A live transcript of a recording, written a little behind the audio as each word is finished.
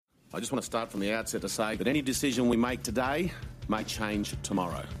I just want to start from the outset to say that any decision we make today may change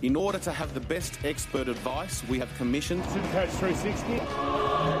tomorrow. In order to have the best expert advice, we have commissioned Supercoach 360.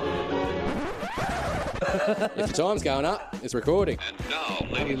 If the time's going up, it's recording. And now,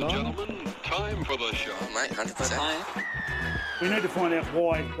 ladies and gentlemen, time for the show. Mate, 100%. We need to find out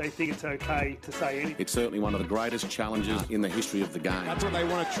why they think it's okay to say anything. It's certainly one of the greatest challenges in the history of the game. That's what they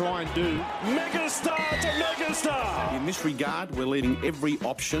want to try and do. Megastar to megastar! In this regard, we're leaving every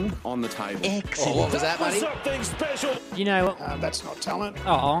option on the table. Excellent. What was that, buddy? Something special. You know, That's not talent.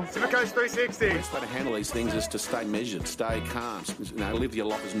 Supercoach 360. The best way to handle these things is to stay measured, stay calm, live your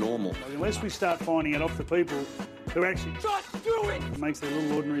life as normal. Unless we start finding it off the people who actually just do it, it makes their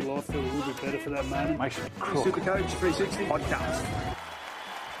little ordinary life feel a little bit better for that moment. Makes it cool. Supercoach 360 podcast.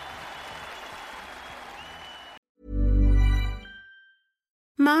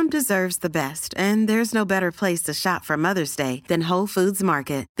 Mom deserves the best, and there's no better place to shop for Mother's Day than Whole Foods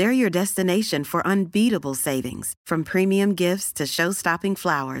Market. They're your destination for unbeatable savings, from premium gifts to show-stopping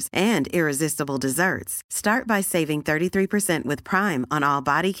flowers and irresistible desserts. Start by saving 33% with Prime on all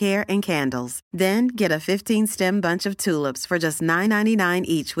body care and candles. Then get a 15-stem bunch of tulips for just $9.99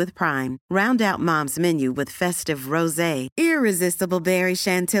 each with Prime. Round out Mom's menu with festive rosé, irresistible berry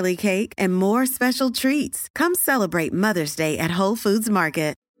chantilly cake, and more special treats. Come celebrate Mother's Day at Whole Foods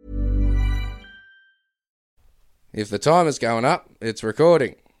Market. If the timer's going up, it's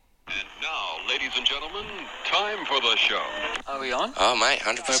recording. And now, ladies and gentlemen, time for the show. Are we on? Oh, mate,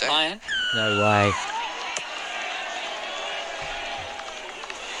 100%. We're playing. no way.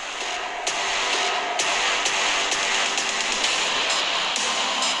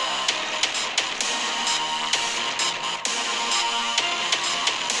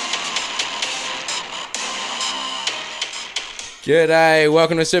 G'day,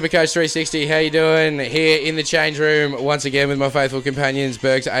 welcome to Supercoach 360. How you doing? Here in the change room, once again with my faithful companions,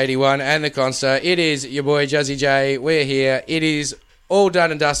 Bergs81 and the Conster. It is your boy, Juzzy J. We're here. It is all done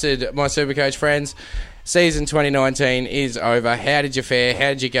and dusted, my Supercoach friends. Season 2019 is over. How did you fare? How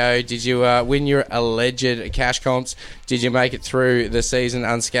did you go? Did you win your alleged cash comps? Did you make it through the season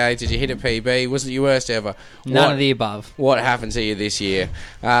unscathed? Did you hit a PB? Was it your worst ever? None of the above. What happened to you this year?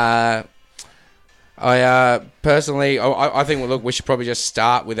 I personally, I think, look, we should probably just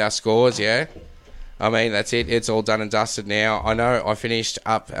start with our scores, yeah? I mean, that's it. It's all done and dusted now. I know I finished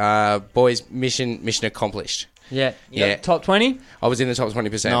up, boys, mission accomplished. Yeah. Yeah. Top 20? I was in the top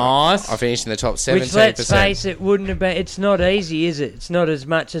 20%. Nice. I finished in the top 17%. Which, let's face it, wouldn't have been... It's not easy, is it? It's not as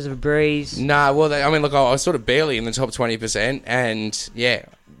much as a breeze. Nah, well, I mean, look, I was sort of barely in the top 20%, and, yeah,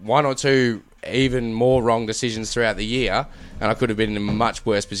 one or two even more wrong decisions throughout the year, and I could have been in a much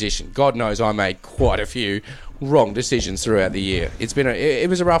worse position. God knows I made quite a few wrong decisions throughout the year. It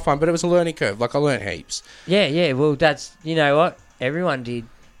was a rough one, but it was a learning curve. Like, I learned heaps. Yeah, well, that's... You know what? Everyone did.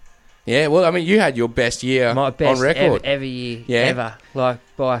 Yeah, well, I mean, you had your best year My best on record. ever year. Yeah. Ever. Like,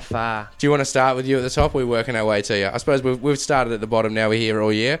 by far. Do you want to start with you at the top? We're working our way to you. I suppose we've started at the bottom now. We're here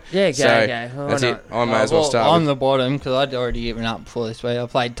all year. Yeah, so Why that's not? it. I may as well start I'm with... the bottom because I'd already given up before this week. I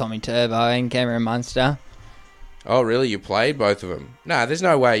played Tommy Turbo and Cameron Munster. Oh, really? You played both of them? No, there's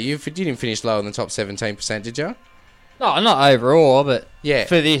no way. You didn't finish lower than the top 17%, did you? No, not overall, but Yeah.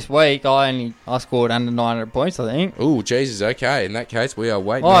 for this week, I scored under 900 points, I think. Oh, Jesus, okay. In that case, we are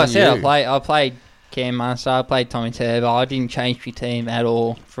waiting Well, on I said you. I played Cam Munster, I played Tommy Turbo. I didn't change my team at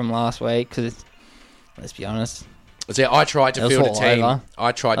all from last week because, let's be honest, See, I tried to It was field a all team. over.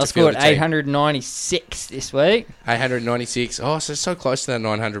 I tried I to field scored a team. 896 this week. 896. Oh, so close to that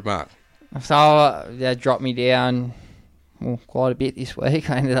 900 mark. So that dropped me down quite a bit this week.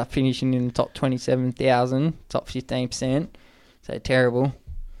 I ended up finishing in the top 27,000, top 15%. So terrible.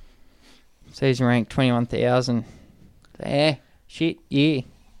 Season rank 21,000. So, yeah, shit, yeah,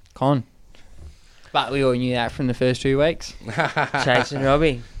 con. But we all knew that from the first 2 weeks. Jason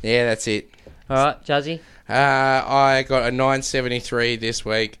Robbie. Yeah, that's it. All right, Juzzy. I got a 973 this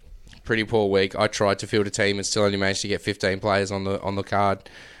week. Pretty poor week. I tried to field a team and still only managed to get 15 players on the card.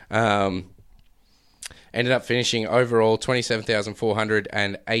 Ended up finishing overall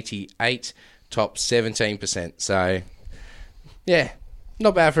 27,488, top 17%. So, yeah,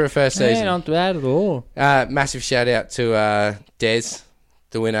 not bad for a first season. Yeah, not bad at all. Massive shout out to Des,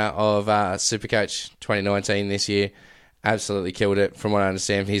 the winner of Supercoach 2019 this year. Absolutely killed it, from what I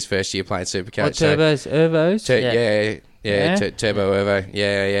understand, from his first year playing Supercoach. What, Turbos, Ervos? Yeah, Turbo Evo.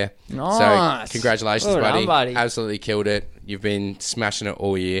 Yeah. Nice. So, congratulations, Well done, buddy. Absolutely killed it. You've been smashing it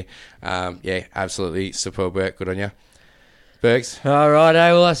all year. Yeah, absolutely superb work. Good on you. Bergs? All right,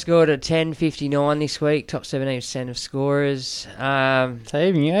 well, I scored a 10.59 this week, top 17% of scorers. So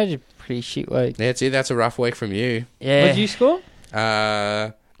even you had a pretty shit week. Yeah, that's a rough week from you. Yeah. What did you score?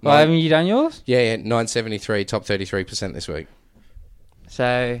 Well, haven't you done yours? Yeah, 973, top 33% this week.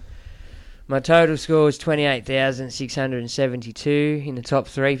 So my total score is 28,672 in the top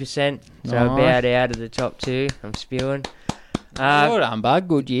 3%. So Nice. about out of the top 2. I'm spewing. Well done, bud.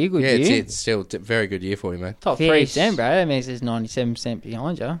 Good year, good year. It's still a very good year for you, mate. Top 3%, bro. That means there's 97%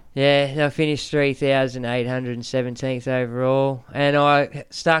 behind you. Yeah, I finished 3,817th overall. And I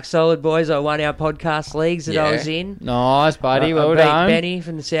stuck solid, boys. I won our podcast leagues that I was in. Nice, buddy. Well I beat done. Benny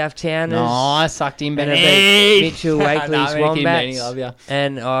from the South Towners. Nice. Sucked in, And I Benny. beat Mitchell Wakely's Benny, Wombats. love you.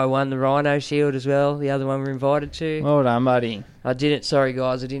 And I won the Rhino Shield as well. The other one we're invited to. Well done, buddy. I didn't. Sorry,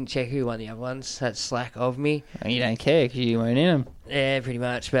 guys. I didn't check who won the other ones. That's slack of me. You don't care because you weren't in them. Yeah, pretty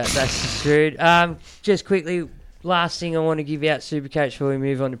much. But that's screwed. Just quickly, last thing I want to give out Supercoach before we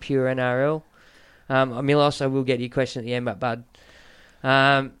move on to pure NRL. Milos, I will get your question at the end, but bud,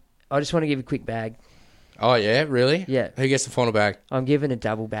 I just want to give a quick bag. Oh, yeah? Really? Yeah. Who gets the final bag? I'm giving a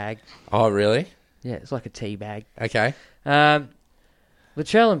double bag. Oh, really? Yeah, it's like a tea bag. Okay. Latrell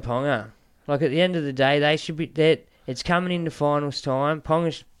and Ponga. Like, at the end of the day, they should be... It's coming into finals time.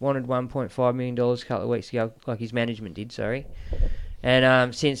 Ponga wanted $1.5 million a couple of weeks ago, like his management did, sorry.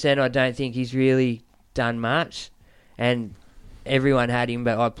 And since then, I don't think he's really done much. And everyone had him,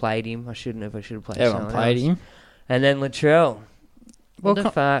 but I played him. I shouldn't have. I should have played Everyone someone played else. him. And then Latrell. What the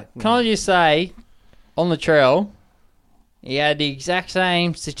fuck? Can I just say, on Latrell, he had the exact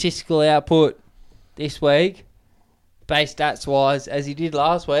same statistical output this week, base stats-wise, as he did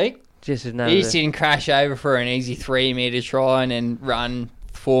last week. Just another... He just didn't crash over for an easy 3 metre try and then run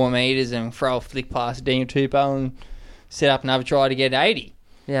 4 metres and throw a flick past Daniel Tupou and set up another try to get 80.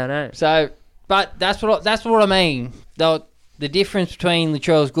 Yeah, I know. So, but that's what I mean. The difference between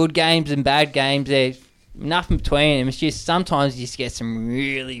Latrell's good games and bad games, there's nothing between them. It's just sometimes you just get some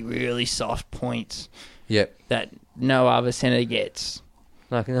really, really soft points. Yep. That no other centre gets.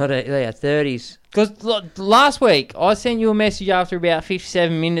 Like, not 30s. Because last week, I sent you a message after about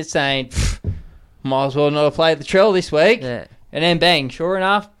 57 minutes saying, might as well not have played Latrell this week. Yeah. And then bang, sure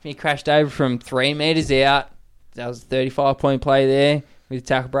enough, he crashed over from 3 metres out. That was a 35-point play there with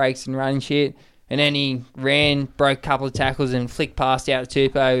tackle breaks and running shit. And then he ran, broke a couple of tackles and flicked past out to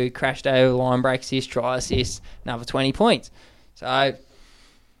Tupou, who crashed over, line break assist, try assist, another 20 points. So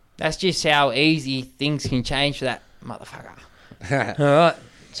that's just how easy things can change for that motherfucker. All right.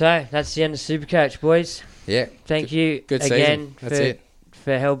 So, that's the end of Supercoach, boys. Yeah. Thank you Good again season.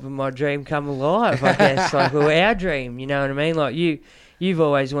 for helping my dream come alive, I guess. Like, well, our dream, you know what I mean? Like, you've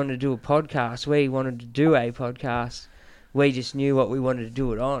always wanted to do a podcast. We wanted to do a podcast. We just knew what we wanted to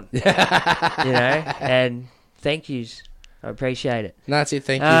do it on. You know? And thank yous. I appreciate it. No, that's it.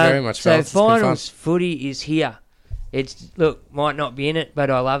 Thank you very much, So, fellas. It's been fun. finals footy is here. Look, might not be in it,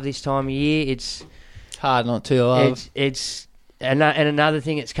 but I love this time of year. It's hard not to love. And another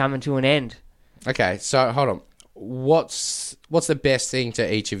thing, it's coming to an end. Okay, so hold on. What's the best thing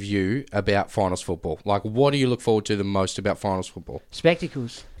to each of you about finals football? Like, what do you look forward to the most about finals football?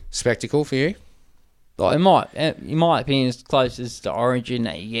 Spectacles. Spectacle for you? Like, in my opinion, it's closest to Origin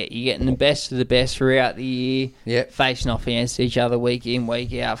that you get. You're getting the best of the best throughout the year, facing off against each other week in,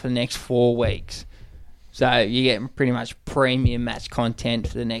 week out for the next 4 weeks. So you're getting pretty much premium match content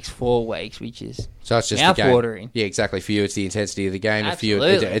for the next 4 weeks, which is so it's just the game. mouth-watering. Yeah, exactly. For you, it's the intensity of the game.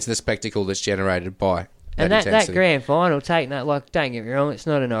 Absolutely. For you, it's the spectacle that's generated by And that intensity. grand final, don't get me wrong, it's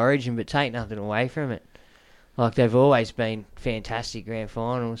not an Origin, but take nothing away from it. Like, they've always been fantastic grand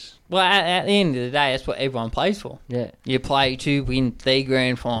finals. Well, at the end of the day, that's what everyone plays for. Yeah. You play to win the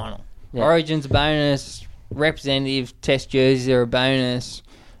grand final. Yeah. Origin's a bonus. Representative test jerseys are a bonus.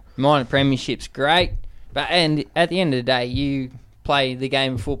 Minor premiership's great. But at the end of the day, you play the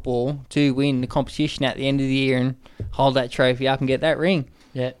game of football to win the competition at the end of the year and hold that trophy up and get that ring.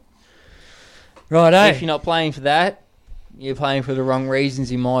 Yeah. Righto. If you're not playing for that, you're playing for the wrong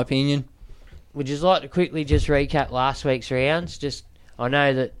reasons, in my opinion. Would you like to quickly just recap last week's rounds? I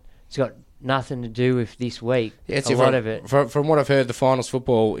know that it's got nothing to do with this week. Yeah, a lot of it. From what I've heard, the finals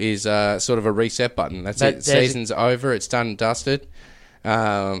football is sort of a reset button. That's it. Season's over. It's done and dusted.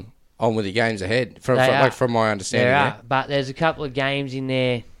 On with the games ahead, from my understanding. There are, but there's a couple of games in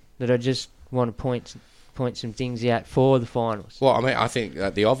there that I just want to point some things out for the finals. Well, I mean, I think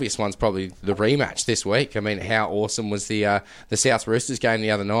the obvious one's probably the rematch this week. I mean, how awesome was the South Roosters game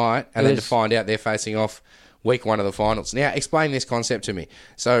the other night, and then to find out they're facing off week 1 of the finals. Now, explain this concept to me.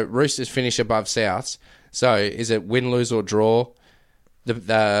 So, Roosters finish above Souths. So, is it win, lose, or draw?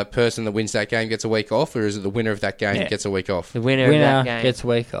 The person that wins that game gets a week off, or is it the winner of that game gets a week off? The winner of that game gets a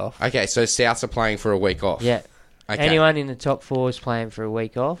week off. Okay, so Souths are playing for a week off. Yeah. Okay. Anyone in the top 4 is playing for a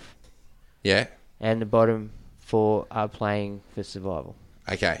week off. Yeah. And the bottom 4 are playing for survival.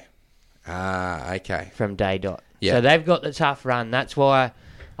 Okay. Okay. From day dot. Yeah. So they've got the tough run. That's why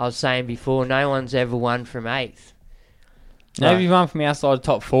I was saying before, no one's ever won from 8th. Nobody's won from outside the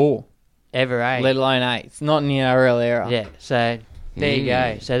top 4. Ever 8. Let alone 8th. Not in the NRL era. Yeah, so there you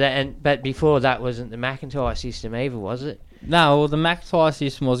go. So but before that wasn't the McIntyre system either, was it? No, well, the McIntyre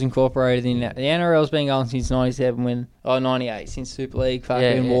system was incorporated in that. The NRL's been going since 97 98, since Super League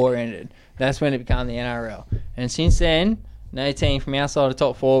fucking war ended. That's when it became the NRL. And since then, no team from outside the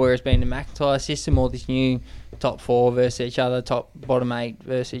top 4, where it's been the McIntyre system or this new top 4 versus each other, bottom 8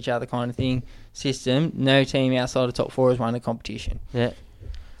 versus each other kind of thing system, no team outside the top 4 has won the competition. Yeah.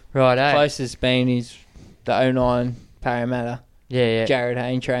 Right, Closest been is the 09 Parramatta. Yeah. Jared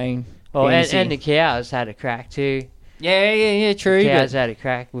Haintrain. Oh, and the Cows had a crack too. Yeah, true. The Cows had a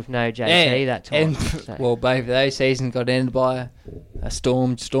crack with no JT that time. And, well, both of those seasons got ended by a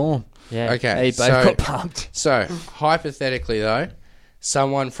storm. Yeah. Okay. They both got pumped. So, hypothetically, though,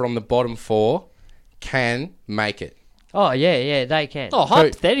 someone from the bottom 4 can make it. Oh, yeah, they can. Oh,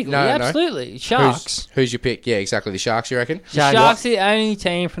 hypothetically, No. absolutely. Sharks. Who's your pick? Yeah, exactly. The Sharks, you reckon? Sharks are the only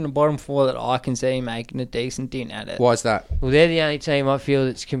team from the bottom 4 that I can see making a decent dent at it. Why is that? Well, they're the only team I feel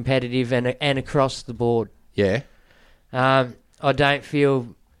that's competitive and across the board. Yeah. I don't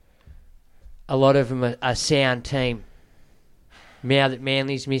feel a lot of them are a sound team. Now that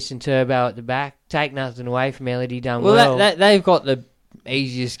Manly's missing Turbo at the back, take nothing away from Melody, done well. Well, they've got the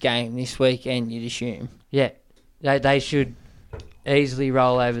easiest game this weekend, you'd assume. Yeah, they should easily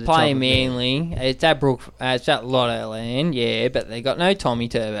roll over the Playing top. Manly, it's at it's at Lotto Land, yeah, but they got no Tommy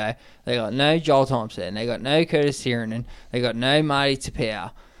Turbo, they got no Joel Thompson, they got no Curtis Tiernan, they got no Marty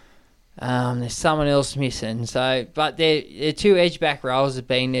Tapau. There's someone else missing. So, but their 2 edge back rows have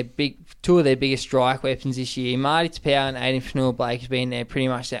been two of their biggest strike weapons this year. Marty Tapau and Aiden Fanua-Blake has been there pretty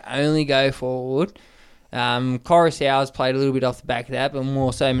much their only go forward. Corey Sowers played a little bit off the back of that, but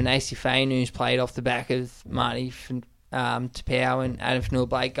more so Manassi Fain, who's played off the back of Marty Tapau and Adam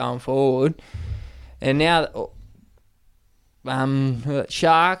Fanua-Blake going forward. And now,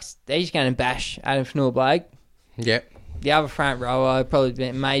 Sharks, they're just going to bash Adam Fanua-Blake. Yep. The other front rower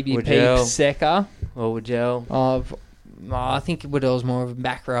probably maybe Pete Waddell. Paseka. Or Waddell. I think Waddell's more of a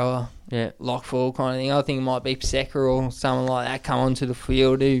back rower. Yeah. Lock full kind of thing. I think it might be Paseka or someone like that come onto the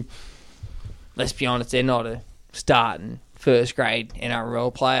field who, let's be honest, they're not a starting first grade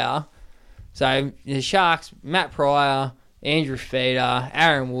NRL player. So the Sharks, Matt Pryor, Andrew Feeder,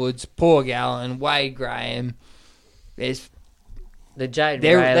 Aaron Woods, Paul Gallen, Wade Graham. There's The Jade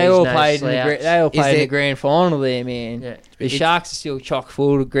they all played in the grand final there, man. Yeah. The Sharks are still chock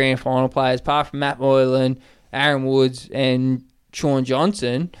full of grand final players, apart from Matt Moylan, Aaron Woods, and Sean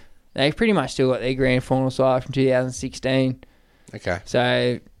Johnson. They've pretty much still got their grand final side from 2016. Okay.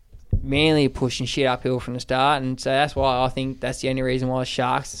 So Manly are pushing shit uphill from the start, and so that's why I think that's the only reason why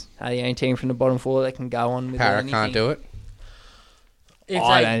Sharks are the only team from the bottom 4 that can go on with Para anything. can't do it.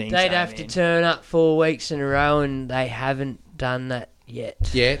 I don't think they'd so, have to man. turn up 4 weeks in a row, and they haven't done that yet.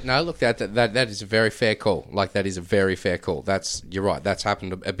 Yeah, no, look, that is a very fair call. Like, that is a very fair call. You're right, that's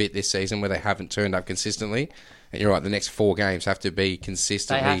happened a bit this season where they haven't turned up consistently. And you're right, the next 4 games have to be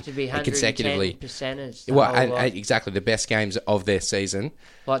consistently They have to be and consecutively. 110%ers. Well, and exactly, the best games of their season.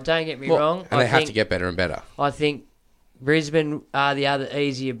 Like, don't get me wrong. And they have to get better and better. I think Brisbane are the other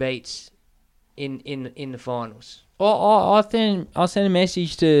easier beats in the finals. Well, I sent a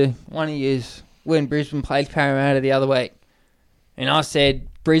message to one of you when Brisbane played Parramatta the other week. And I said,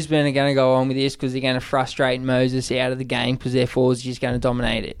 Brisbane are going to go on with this because they're going to frustrate Moses out of the game because their forwards are just going to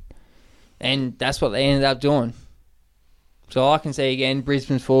dominate it. And that's what they ended up doing. So I can see, again,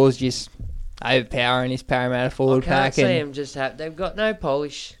 Brisbane's forwards just overpowering this Parramatta forward pack. I can't see them just have... They've got no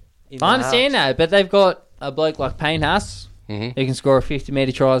polish in I understand that, but they've got a bloke like Payne Haas who can score a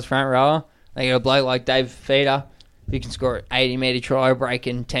 50-metre try as front rower. They got a bloke like Dave Feeder who can score an 80-metre try,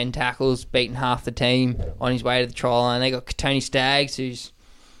 breaking 10 tackles, beating half the team on his way to the try line. They got Tony Staggs, who's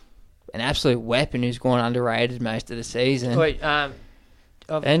an absolute weapon, who's gone underrated most of the season. Wait, and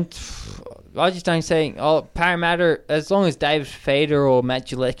I just don't see... Parramatta, as long as Dave Feeder or Matt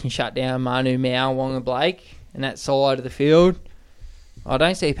Gillette can shut down Manu Mao, Wonga Blake, and that side of the field, I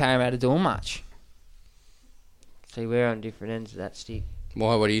don't see Parramatta doing much. See, we're on different ends of that stick.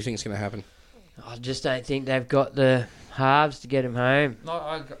 Why? What do you think is going to happen? I just don't think they've got the halves to get them home.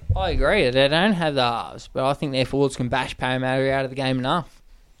 I agree. They don't have the halves, but I think their forwards can bash Parramatta out of the game enough.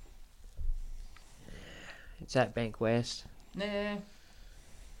 It's at Bank West. Nah.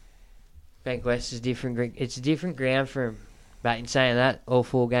 Bank West is different. It's a different ground for them. But in saying that, all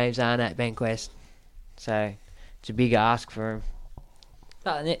 4 games aren't at Bank West. So it's a big ask for them.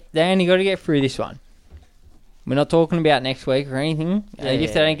 But they only got to get through this one. We're not talking about next week or anything. Yeah,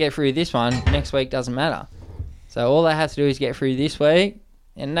 If they don't get through this one, next week doesn't matter. So all they have to do is get through this week,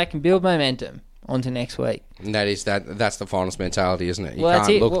 and they can build momentum onto next week. And that's the finals mentality, isn't it? You Well, that's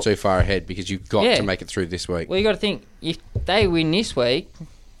can't it. look Well, too far ahead because you've got yeah. to make it through this week. Well, you got to think, if they win this week,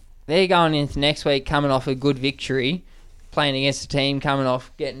 they're going into next week coming off a good victory, playing against a team coming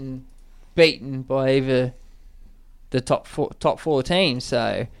off getting beaten by either the top four teams.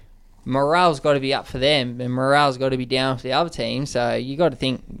 So morale's got to be up for them, and morale's got to be down for the other team. So you got to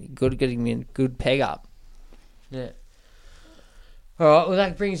think getting a good peg up. Yeah. All right, well,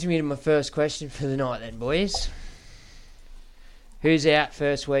 that brings me to my first question for the night then, boys. Who's out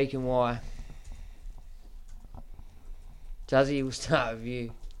first week and why? Juzzy, we'll start with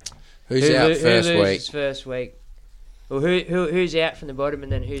you. Who's out first who week? loses first week? Well, who's out from the bottom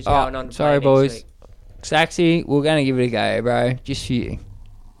and then who's going on to sorry, play boys. next week? Saxy, we're going to give it a go, bro. Just for you.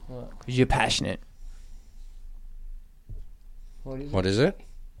 What? Because you're passionate. What is it?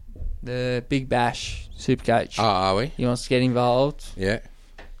 The Big Bash Supercoach. Oh, are we? He wants to get involved. Yeah.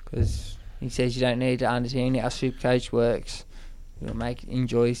 Because he says you don't need to understand how Supercoach works. It'll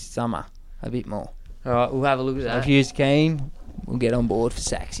enjoy summer a bit more. All right, we'll have a look at So that. if you're keen, we'll get on board for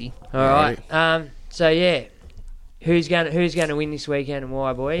Saxy. All right. So yeah, who's going to win this weekend and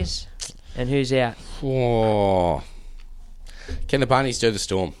why, boys? And who's out? Oh. Can the Bunnies do the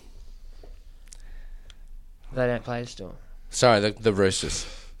Storm? They don't play the Storm. Sorry, the Roosters.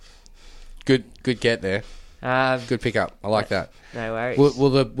 Good get there. Good pick up. I like that. No worries.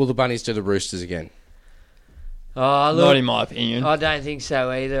 Will the Bunnies do the Roosters again? Oh, look, Not in my opinion. I don't think so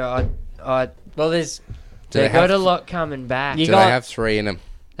either. They've They've got a lot coming back. Do they have 3 in them?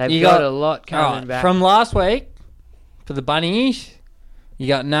 They've got a lot coming back. From last week, for the Bunnies, you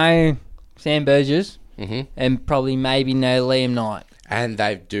got no Sam Burgess and probably maybe no Liam Knight. And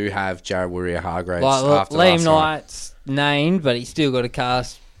they do have Jared Warrior-Hargraves Like, after Liam last Knight's named, but he's still got to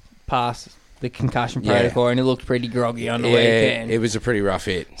pass the concussion Yeah. protocol, and he looked pretty groggy on the Yeah, weekend. it was a pretty rough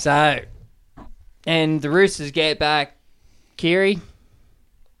hit. So, and the Roosters get back Kiri.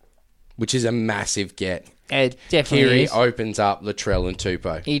 Which is a massive get. It definitely Kiri is. opens up Latrell and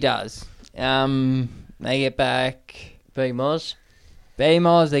Tupou. He does. They get back B-Moz.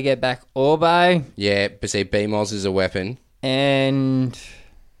 B-Moz, they get back Orbo. Yeah, but see, B-Moz is a weapon. And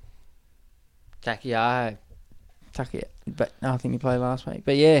Takiaho. But no, I think he played last week.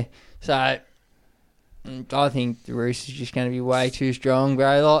 But yeah, so I think the Roosters just going to be way too strong,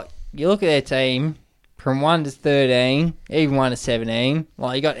 bro. Like, you look at their team from 1 to 13, even 1 to 17.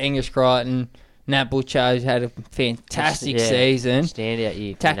 Like, you got Angus Crichton, Nat Butcher, who's had a fantastic season. Standout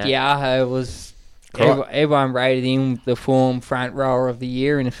year. Takiaho was. Everyone rated him the form front rower of the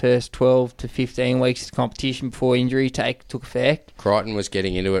year in the first 12 to 15 weeks of competition before injury took effect. Crichton was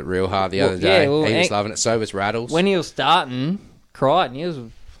getting into it real hard the other day. He was loving it. So was Rattles. When he was starting, Crichton, he was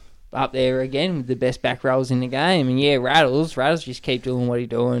up there again with the best back rowers in the game. And yeah, Rattles just keep doing what he's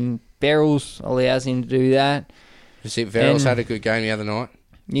doing. Beryl's allows him to do that. You see, Verrills had a good game the other night.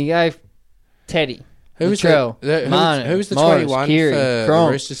 You go Teddy. Who was Latrell, who was the Morris, 21 Kiri, for the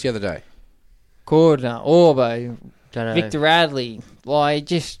Cronk, Roosters the other day? Cordner, Orbo, Dunno. Victor Radley. Like,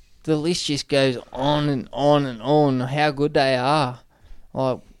 just the list just goes on and on and on. How good they are.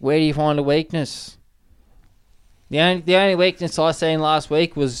 Like, where do you find a weakness? The only weakness I seen last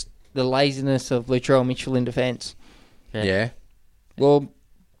week was the laziness of Latrell Mitchell in defence. Yeah. Well,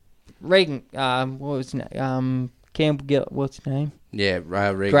 Regan, what was his name? Campbell, what's his name? Yeah,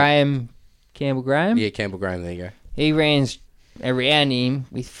 Regan. Graham, Campbell Graham? Yeah, Campbell Graham, there you go. He ran around him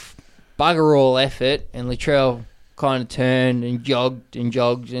with bugger all effort, and Latrell kind of turned and jogged, and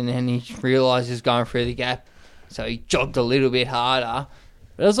then he realised he was going through the gap, so he jogged a little bit harder,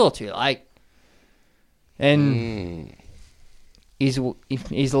 but it was all too late. And he's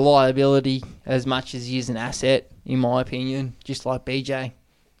a liability as much as he is an asset, in my opinion, just like BJ.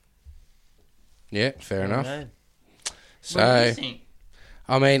 Yeah, fair enough. know. So, What do you think?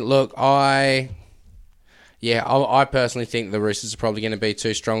 I mean, look, I personally think the Roosters are probably going to be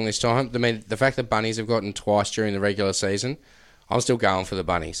too strong this time. I mean, the fact that Bunnies have gotten twice during the regular season, I'm still going for the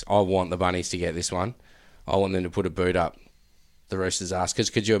Bunnies. I want the Bunnies to get this one. I want them to put a boot up the Roosters' ass. Because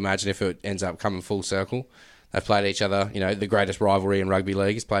could you imagine if it ends up coming full circle? They've played each other, the greatest rivalry in rugby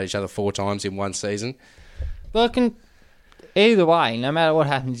league has played each other 4 times in one season. But either way, no matter what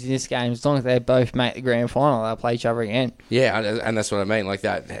happens in this game, as long as they both make the grand final, they'll play each other again. Yeah, and that's what I mean. Like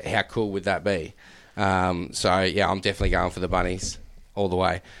that, how cool would that be? So yeah, I'm definitely going for the Bunnies all the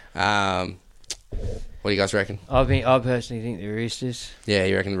way. What do you guys reckon? I personally think the Roosters. Yeah,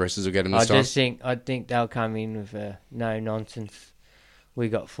 you reckon the Roosters will get them this time? I think they'll come in with no nonsense. We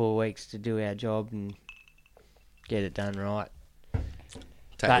got 4 weeks to do our job, and get it done right. Take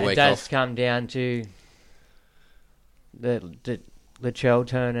But a it week does off. come down to the Latrell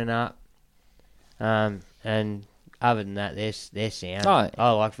turning up. And other than that, they're sound. Oh.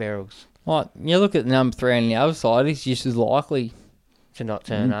 I like Verrills Like, you look at number 3 on the other side, he's just as likely. to not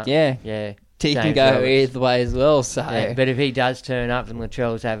turn up. Yeah. Yeah. He can James go Roberts. either way as well, so... Yeah, but if he does turn up and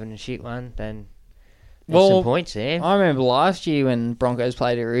Latrell's having a shit one, then there's Well, some points there. I remember last year when Broncos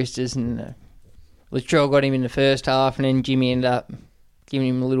played the Roosters and Latrell got him in the first half and then Jimmy ended up giving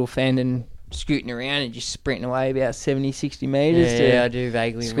him a little fend and scooting around and just sprinting away about 70, 60 metres Yeah, I to do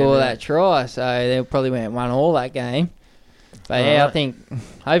vaguely score remember that try. So they probably went 1-1 that game. But yeah, I Alright. think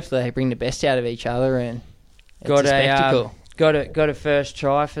hopefully they bring the best out of each other and it's Got a spectacle. got a first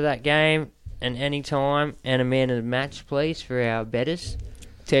try for that game and any time and a man of the match, please, for our betters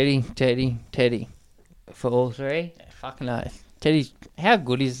Teddy. for all three. Fucking oath. Teddy's... How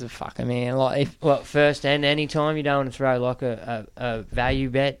good is the fucking man? Like, if, Well, first and any time, you don't want to throw like a value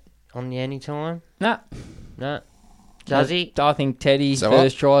bet on the any time. nah. No. Does he? I think Teddy, So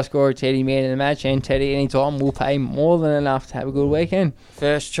first try scorer, Teddy man in the match, and Teddy anytime will pay more than enough to have a good weekend.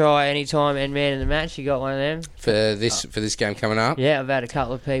 First try, any time, and man of the match. You got one of them? For this game coming up. Yeah, I've had a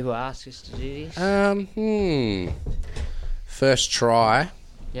couple of people ask us to do this. First try.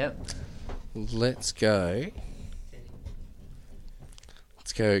 Yep. Let's go.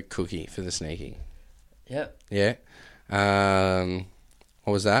 Let's go Cookie for the sneaky. Yep. Yeah.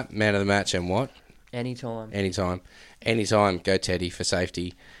 What was that? Man of the match and what? Anytime. Anytime. Go Teddy for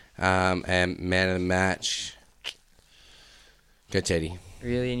safety. And man of the match. Go Teddy.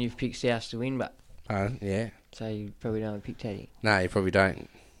 Really, and you've picked South to win, but Yeah. so you probably don't pick Teddy. No, you probably don't.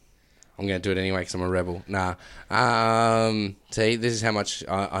 I'm going to do it anyway because I'm a rebel. Nah. See, this is how much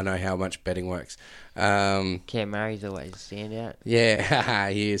I know how much betting works. Cam Murray's always a standout. Yeah,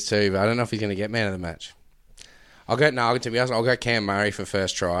 he is too, but I don't know if he's going to get man of the match. To be honest, I'll go Cam Murray for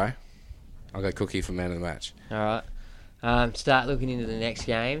first try. I'll go Cookie for man of the match. All right. Start looking into the next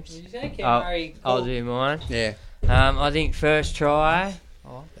games. Did you say Cam I'll, Murray? I'll do mine. Yeah. I think first try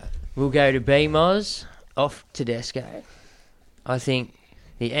I like that. will go to BMOS off Tedesco. I think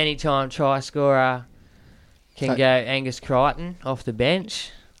the anytime try scorer can go Angus Crichton off the bench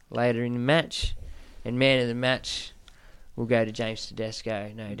later in the match. And man of the match will go to James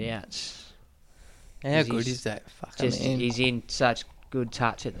Tedesco, no doubts. How good is that fucking man? He's in such good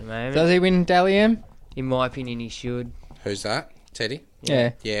touch at the moment. Does he win Dally M? In my opinion, he should. Who's that? Teddy?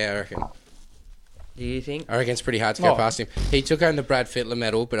 Yeah. Yeah, I reckon. Do you think? I reckon it's pretty hard to go past him. He took home the Brad Fittler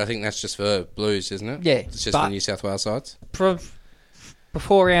medal, but I think that's just for Blues, isn't it? Yeah, It's just but- for New South Wales sides.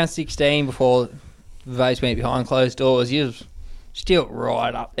 Before round 16, before the votes went behind closed doors, he was still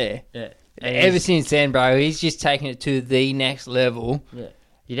right up there. Yeah. Ever since then, bro, he's just taken it to the next level. Yeah.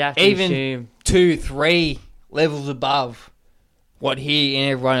 You'd have to Even assume 2-3 levels above what he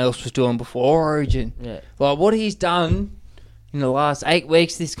and everyone else was doing before Origin. Yeah. Like, what he's done in the last 8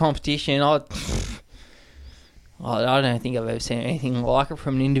 weeks of this competition, I don't think I've ever seen anything like it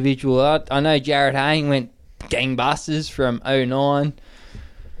from an individual. I know Jared Hayne went gangbusters from 09,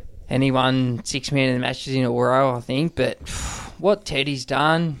 and he won 6 man of the matches in a row, I think. But what Teddy's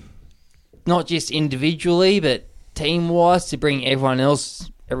done, not just individually, but team-wise, to bring everyone else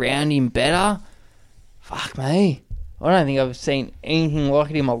around him better, fuck me. I don't think I've seen anything like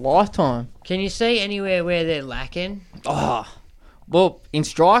it in my lifetime. Can you see anywhere where they're lacking? Oh, well, in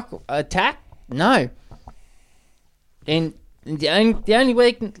strike attack, no. And the only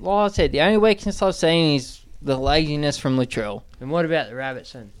weakness, like I said, the only weakness I've seen is the laziness from Latrell. And what about the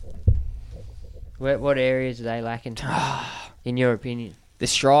Rabbitson? What areas are they lacking? In your opinion? The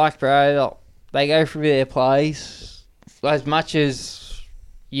strike, bro, they go through their plays. As much as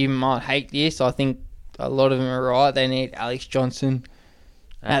you might hate this, I think a lot of them are right. They need Alex Johnson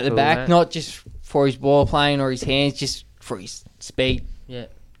at the cool, back, mate. not just for his ball playing or his hands, just for his speed. Yeah.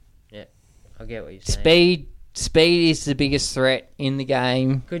 I get what you're saying. Speed is the biggest threat in the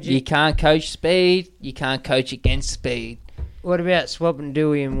game. Could you you- can't coach speed. You can't coach against speed. What about swapping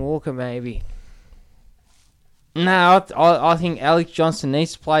Dewey and Walker, maybe? No, I think Alex Johnson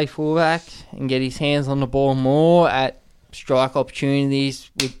needs to play fullback and get his hands on the ball more at strike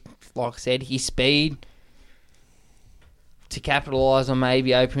opportunities with, like I said, his speed to capitalise on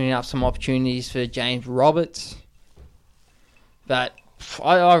maybe opening up some opportunities for James Roberts. But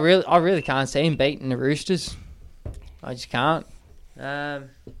I really can't see him beating the Roosters. I just can't. You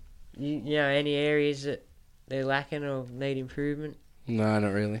know, any areas that they're lacking or need improvement? No,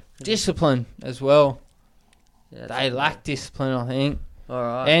 not really. Discipline as well. Yeah, They lack discipline, I think. All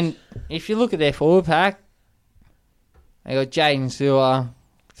right. And if you look at their forward pack, they got Jaden Sewer,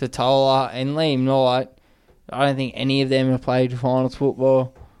 Totola, and Liam Knight. I don't think any of them have played finals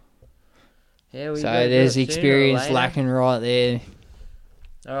football. Yeah, So there's the experience lacking right there.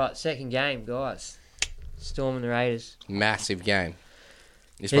 All right, second game, guys. Storm and the Raiders. Massive game.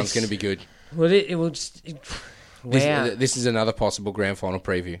 This one's going to be good. Well, it will. Wow. This is another possible grand final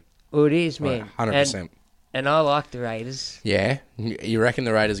preview. Well, it is, man. 100%. And I like the Raiders. Yeah? You reckon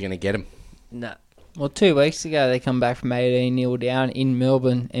the Raiders are going to get them? No. Well, 2 weeks ago, they come back from 18-0 down in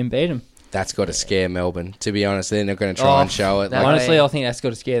Melbourne and beat them. That's got to scare Melbourne. To be honest, they're not going to try and show it. Honestly, I think that's got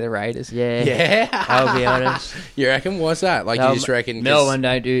to scare the Raiders. Yeah. Yeah? I'll be honest. You reckon? What's that? Like, you just reckon... Melbourne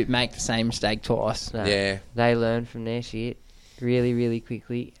don't make the same mistake twice. No, yeah. They learn from their shit really, really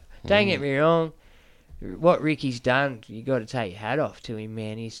quickly. Don't get me wrong. What Ricky's done, you got to take your hat off to him,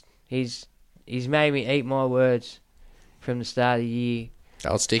 man. He's made me eat my words from the start of the year.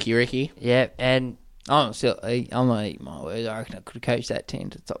 Old Sticky Ricky. Yep, and I'm not eating my words. I reckon I could have coached that team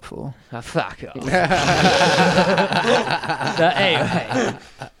to the top 4. Oh, fuck off. So anyway,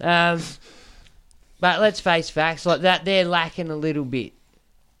 but let's face facts. Like that, they're lacking a little bit.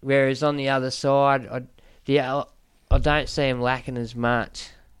 Whereas on the other side, I don't see them lacking as much.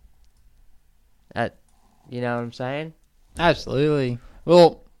 You know what I'm saying? Absolutely.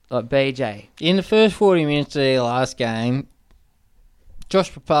 Well, like BJ. In the first 40 minutes of their last game,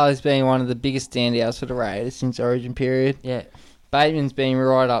 Josh Papali's been one of the biggest standouts for the Raiders since Origin period. Yeah. Bateman's been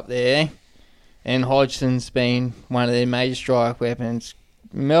right up there, and Hodgson's been one of their major strike weapons.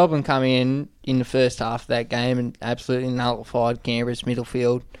 Melbourne come in the first half of that game and absolutely nullified Canberra's middle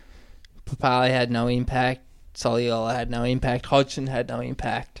field. Papali had no impact. Soliola had no impact. Hodgson had no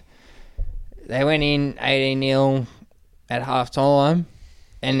impact. They went in 18-0 at half-time,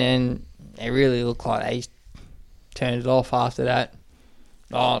 and then it really looked like they turned it off after that.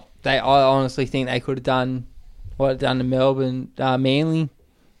 I honestly think they could have done what it done to Melbourne, Manly,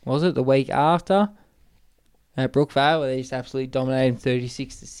 was it, the week after? At Brookvale, where they just absolutely dominated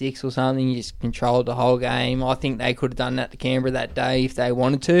 36-6 or something. You just controlled the whole game. I think they could have done that to Canberra that day if they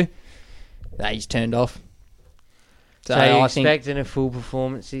wanted to. They just turned off. So are you expecting a full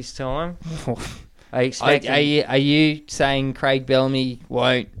performance this time? Are you saying Craig Bellamy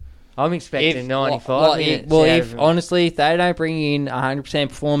won't? I'm expecting 95 minutes. Well, if they don't bring in 100%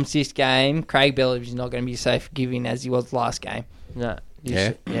 performance this game, Craig Bellamy's not going to be so forgiving as he was last game. No.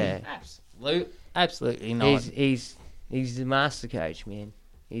 Yeah. Absolutely not. He's the master coach, man.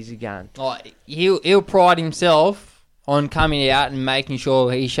 He's a gun. He'll pride himself on coming out and making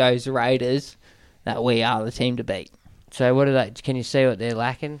sure he shows the Raiders that we are the team to beat. So what are they? Can you see what they're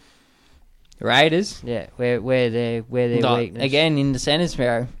lacking? The Raiders? Yeah, where their weakness. Again, in the centres,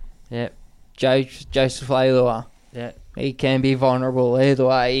 Miro. Yep. Joseph Leilua. Yeah. He can be vulnerable either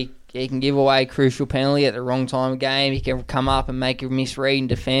way. He can give away a crucial penalty at the wrong time of game. He can come up and make a misread in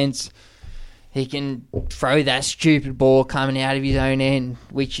defence. He can throw that stupid ball coming out of his own end,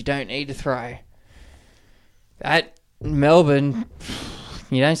 which you don't need to throw. At Melbourne,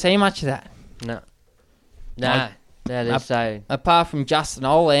 you don't see much of that. No. Apart from Justin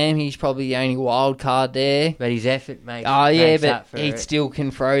Olam, he's probably the only wild card there. But his effort makes but he still can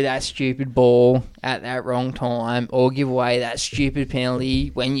throw that stupid ball at that wrong time or give away that stupid penalty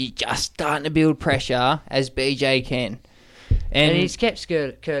when you're just starting to build pressure, as BJ can. And he's kept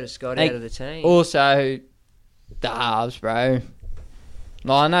Curtis Scott out of the team. Also, the halves, bro.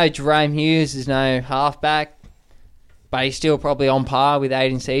 I know Jerome Hughes is no halfback, but he's still probably on par with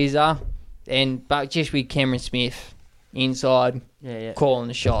Aiden Caesar. But just with Cameron Smith inside, calling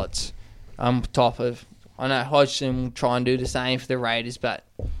the shots. Top of, I know Hodgson will try and do the same for the Raiders, but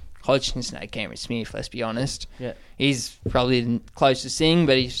Hodgson's no Cameron Smith. Let's be honest. Yeah, he's probably the closest thing,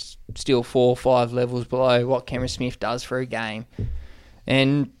 but he's still 4 or 5 levels below what Cameron Smith does for a game.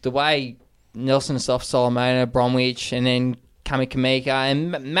 And the way Nelson Soft, Solomona, Bromwich, and then Kamika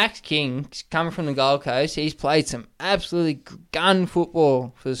and Max King coming from the Gold Coast, he's played some absolutely gun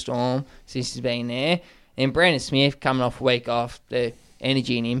football for the Storm since he's been there. And Brandon Smith coming off a week off, the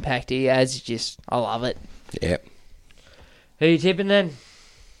energy and impact he has, I love it. Yep. Who are you tipping then?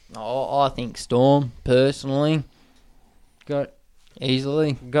 I think Storm, personally.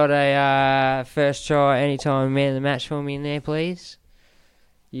 Easily. Got a first try anytime man of the match for me in there, please.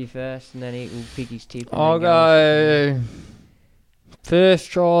 You first, and then he will pick his tip. I'll go first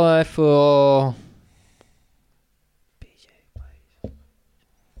try for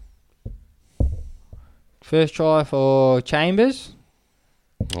Chambers.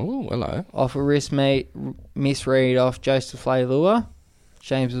 Oh, hello. Off a wrist misread off Joseph Leilua.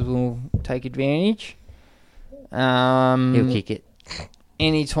 Chambers will take advantage. He'll kick it.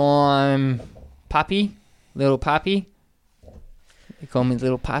 Anytime Puppy, little Puppy. They call me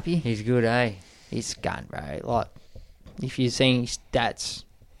Little Puppy. He's good, eh? He's a gun, bro. Like, if you're seeing his stats,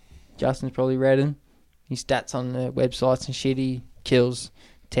 Justin's probably read them. His stats on the websites and shit, he kills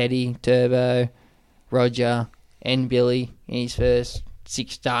Teddy, Turbo, Roger, and Billy in his first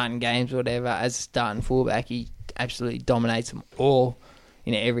 6 starting games or whatever. As a starting fullback, he absolutely dominates them all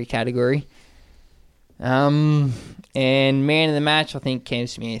in every category. And man of the match, I think Cam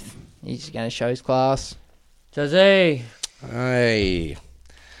Smith. He's going to show his class. Jose. Hey.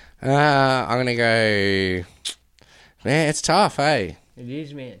 I'm going to go... Man, it's tough, hey? It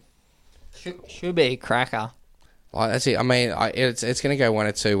is, man. Should be a cracker. Like, that's it. I mean, it's going to go one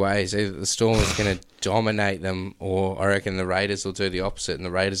of two ways. Either the Storm is going to dominate them, or I reckon the Raiders will do the opposite, and the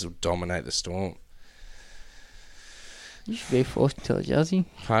Raiders will dominate the Storm. You should be a fortune teller, Jazzy.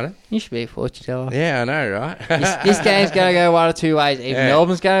 Pardon? You should be a fortune teller. Yeah, I know, right? This game's going to go one of two ways. Either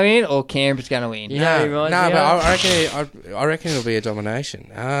Melbourne's going to win or Canberra's going to win. I reckon it'll be a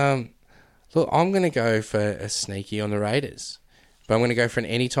domination. Look, I'm going to go for a sneaky on the Raiders. But I'm going to go for an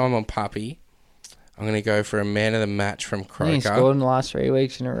anytime on Puppy. I'm going to go for a man of the match from Croker. He's scored in the last 3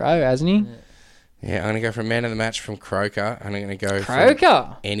 weeks in a row, hasn't he? Yeah, I'm going to go for a man of the match from Croker. And I'm going to go Croker?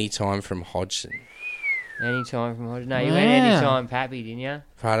 for anytime from Hodgson. Anytime from Hodgson. No, you went anytime Pappy, didn't you?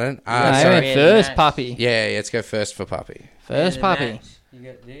 Pardon? No, sorry. First Puppy. Yeah, let's go first for Puppy. First Puppy. You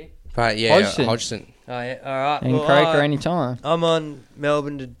got there? But yeah, Hodgson. Oh, yeah, all right. And Croker anytime. I'm on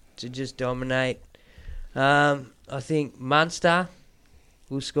Melbourne to just dominate. I think Munster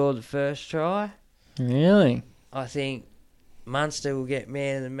will score the first try. Really? I think Munster will get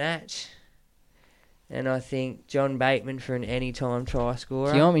man of the match. And I think John Bateman for an anytime try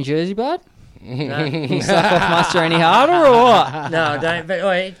scorer. Do you want me jersey, bud? No. You suck off Munster any harder or what? No, I don't.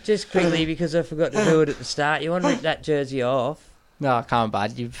 But just quickly, because I forgot to do it at the start. You want to rip that jersey off? No, come on,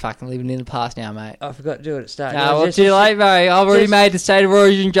 bud. You're fucking living in the past now, mate. I forgot to do it at the start. No, well, too late, mate. I've already made the State of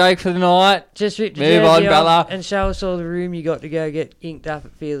Origin joke for the night. Just rip the Move jersey on, off brother. and show us all the room you got to go get inked up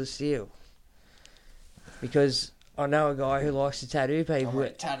at Field of Steel. Because I know a guy who likes to tattoo people.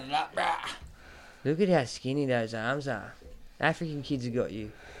 Tatted up, brah. Look at how skinny those arms are. African kids have got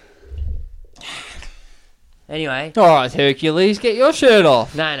you. Anyway. All right, Hercules, get your shirt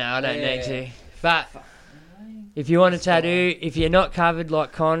off. No, I don't need to. But if you want a tattoo, if you're not covered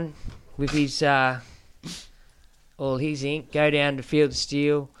like Con with his all his ink, go down to Field of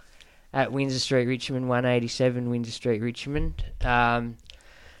Steel at Windsor Street, Richmond, 187 Windsor Street, Richmond.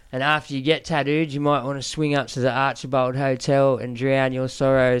 And after you get tattooed, you might want to swing up to the Archibald Hotel and drown your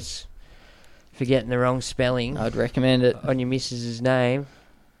sorrows for getting the wrong spelling. I'd recommend it. On your missus's name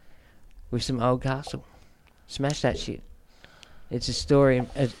with some Oldcastle. Smash that shit. It's a story, an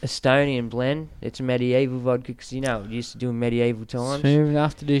Estonian blend. It's a medieval vodka, because you know what it used to do in medieval times. Smooth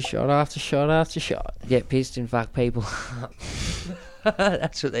enough to do shot after shot after shot. Get pissed and fuck people up.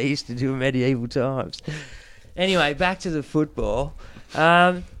 That's what they used to do in medieval times. Anyway, back to the football.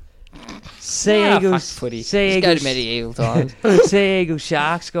 Sea Eagles. Fuck footy. Sea Just go Eagles. to medieval times. Sea Eagles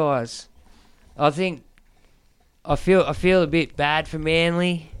Sharks, guys. I feel a bit bad for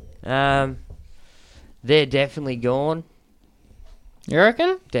Manly. They're definitely gone. You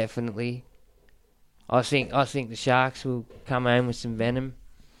reckon? Definitely. I think the Sharks will come home with some venom.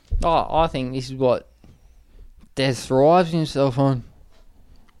 Oh, I think this is what Des thrives himself on.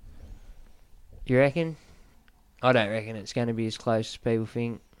 You reckon? I don't reckon it's going to be as close as people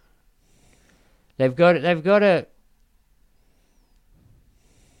think. They've got to,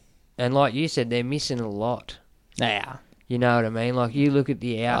 and like you said, they're missing a lot. Yeah. You know what I mean? Like, you look at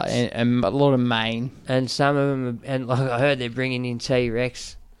the outs. And a lot of main. And some of them, and like I heard they're bringing in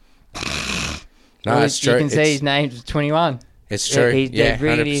T-Rex. No, it's true. You can see his name's 21. It's true. They're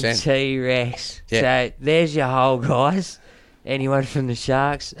bringing 100%. in T-Rex. Yeah. So there's your hole, guys. Anyone from the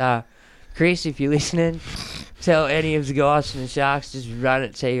Sharks. Chris, if you're listening, tell any of the guys from the Sharks, just run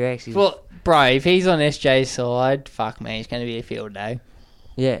at T-Rex. Well, bro, if he's on SJ's side, fuck man, it's going to be a field day.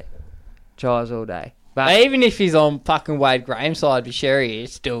 Yeah. Tries all day. But even if he's on fucking Wade Graham's side with Sherry,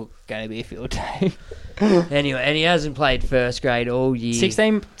 it's still going to be a field day. Anyway, and he hasn't played first grade all year.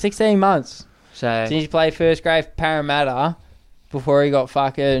 16 months. So since he played first grade for Parramatta before he got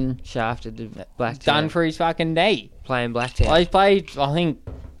fucking shafted to Blacktown. Done for his fucking knee. Playing Blacktown. Well, he's played, I think,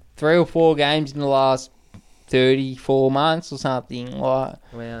 3 or 4 games in the last 34 months or something. Like.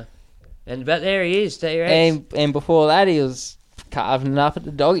 Wow. But there he is, T-Rex. And before that, he was carving it up at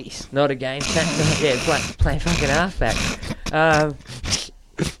the Doggies. Not a game. Yeah, playing fucking halfback.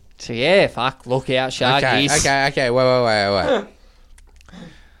 So yeah, fuck, look out, Sharkies. Okay, wait.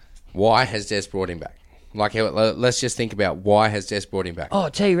 Why has Des brought him back? Like, let's just think about why has Des brought him back. Oh,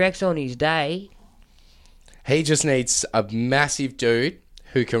 T-Rex on his day. He just needs a massive dude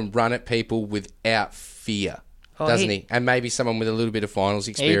who can run at people without fear, doesn't he? And maybe someone with a little bit of finals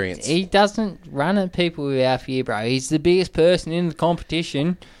experience. He doesn't run at people without fear, bro. He's the biggest person in the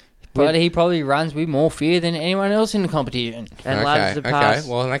competition, but he probably runs with more fear than anyone else in the competition. And loves the pass.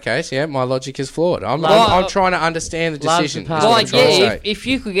 Okay, well, in that case, yeah, my logic is flawed. I'm trying to understand the decision. If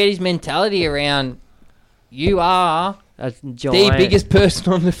you could get his mentality around, you are the biggest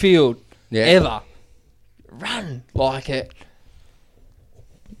person on the field ever. Run like it.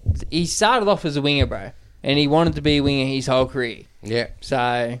 He started off as a winger, bro, and he wanted to be a winger his whole career. Yeah.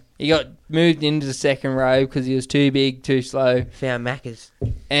 So he got moved into the second row because he was too big, too slow. Found Maccas.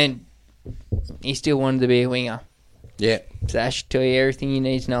 And he still wanted to be a winger. Yeah. So that should tell you everything you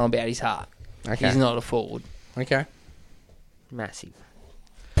need to know about his heart. Okay. He's not a forward. Okay. Massive.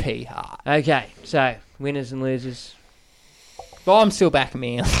 P heart. Okay, so winners and losers. But I'm still back at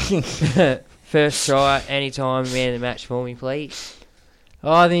me. First try, anytime, man of the match for me, please.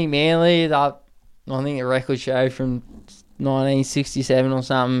 I think Manly, I think the record show from 1967 or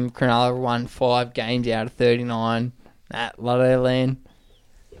something, Cronulla won 5 games out of 39 at Lotto Land.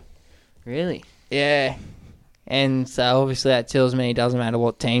 Really? Yeah. And so obviously that tells me it doesn't matter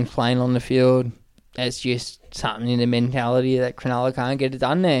what team's playing on the field. It's just something in the mentality that Cronulla can't get it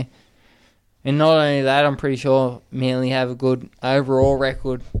done there. And not only that, I'm pretty sure Manly have a good overall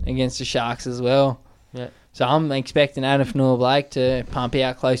record against the Sharks as well. Yeah. So I'm expecting Adam Fanua-Blake to pump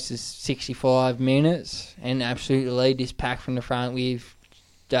out close to 65 minutes and absolutely lead this pack from the front with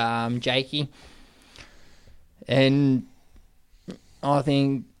Jakey. And I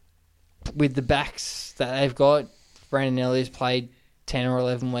think with the backs that they've got, Brandon Elliott's played 10 or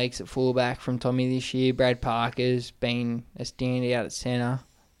 11 weeks at fullback from Tommy this year. Brad Parker's been a standout at centre.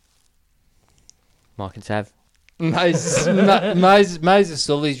 Mike and Sav. Moses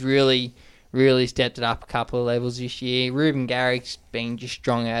Sully's really stepped it up a couple of levels this year. Ruben Garrick's been just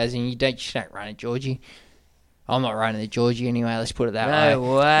strong as, and you just don't run at Georgie. I'm not running at Georgie anyway, let's put it that way.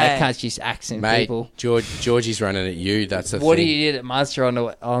 No way. That can't just accent people. Georgie's running at you, that's the thing. What he did at Munster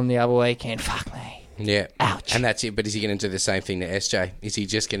on the other weekend, fuck me. Yeah. Ouch. And that's it, but is he going to do the same thing to SJ? Is he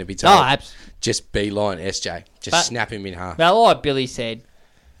just going to be told, just beeline SJ, snap him in half? Well, like Billy said,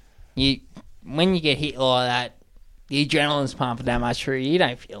 when you get hit like that, the adrenaline's pumping that much through you. You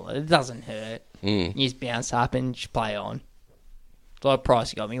don't feel it. It doesn't hurt. You just bounce up and just play on. It's like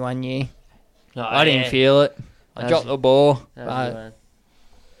Pricey got me one year. I didn't feel it. I dropped the ball.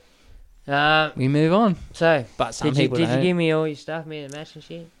 We move on. So, but some did people you don't. give me all your stuff, man, the match and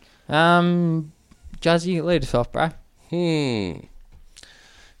shit? Juzzy, lead us off, bro.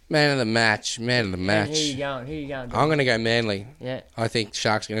 Man of the match. Who you going? I'm going to go Manly. Yeah. I think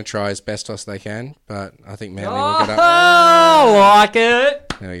Sharks are going to try as best as they can, but I think Manly will get up. Oh, like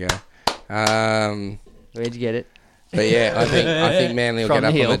it. There we go. Where'd you get it? But yeah, I think Manly will From get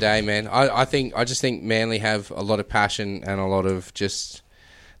up the on the hill. day, man. I just think Manly have a lot of passion and a lot of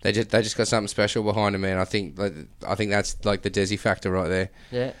they just got something special behind them, man. I think that's like the Desi factor right there.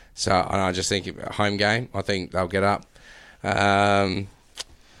 Yeah. So I just think home game, I think they'll get up.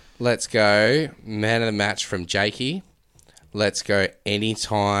 Let's go man of the match from Jakey. Let's go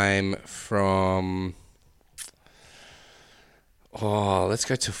anytime from. Let's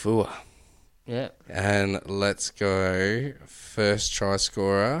go Tafua. Yeah. And let's go first try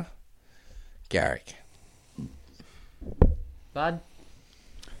scorer, Garrick. Bud?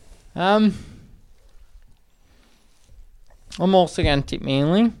 I'm also going to tip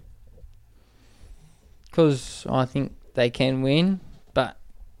Manly because I think they can win, but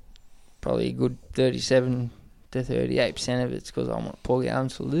probably a good 37 to 38% of it's because I want Paul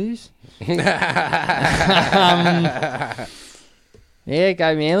Arms to lose. Yeah,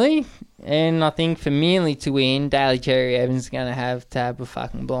 go Manly. And I think for Manly to win, Daly Cherry Evans is going to have a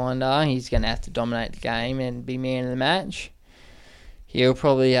fucking blinder. He's going to have to dominate the game and be man of the match. He'll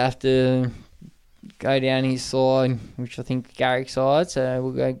probably have to go down his side, which I think Garrick's side. So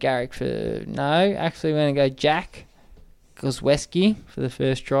we'll go Garrick for... No, actually we're going to go Jack Gosweski for the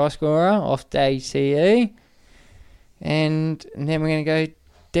first try scorer off DCE. And then we're going to go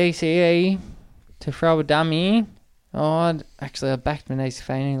DCE to throw a dummy. I backed Manesi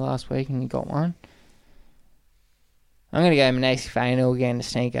Fainu last week and he got one. I'm going to go Manesi Fainu again to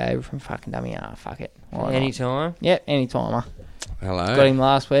sneak over from fucking dummy. Fuck it. Anytime? Yep, anytimer. Hello. Got him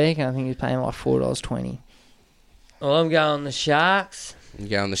last week and I think he was paying like $4.20. Well, I'm going the Sharks. You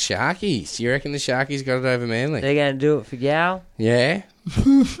going the Sharkies. You reckon the Sharkies got it over Manly? They're going to do it for Gal. Yeah?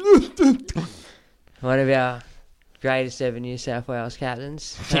 One of our greatest ever New South Wales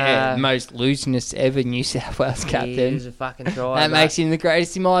captains. Yeah, most losingest ever New South Wales captain. He was a fucking try. That makes him the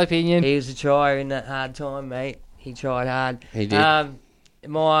greatest in my opinion. He was a trier in that hard time, mate. He tried hard. He did.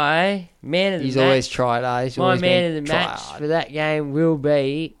 my man of the He's match. always tried hard. He's My always man been of the try match hard. for that game will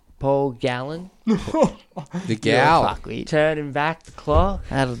be Paul Gallen. The gal. Fuckwit. Turning back the clock.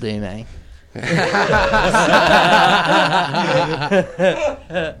 That'll do, mate.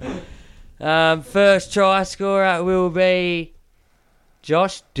 First try scorer will be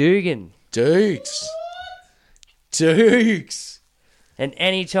Josh Dugan. Dukes. And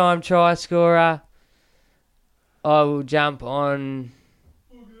anytime try scorer, I will jump on.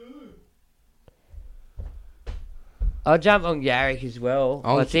 I'll jump on Garrick as well.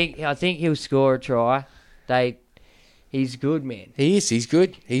 I think he'll score a try. He's good, man. He is. He's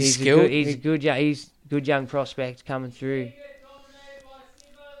good. He's skilled. He's good young prospect coming through.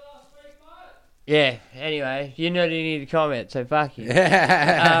 Yeah. Anyway, you know you need to comment, so fuck you.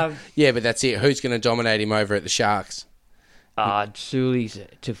 Yeah, but that's it. Who's going to dominate him over at the Sharks? Suli's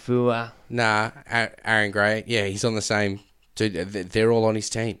Tafua. Nah, Aaron Gray. Yeah, he's on the same. Dude, they're all on his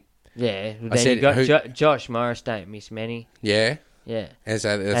team. Yeah. I said, you got Josh Morris. Don't miss many. Yeah. Yeah. That's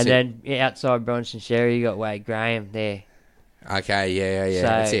Then outside Bronson Sherry, you got Wade Graham there. Okay, yeah. So-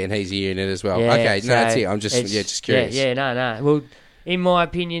 That's it, and he's a unit as well. Yeah, Okay, so no, that's it. I'm just curious. Yeah, no. Well, in my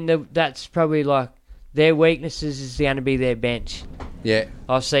opinion, that's probably like their weaknesses is going to be their bench. Yeah.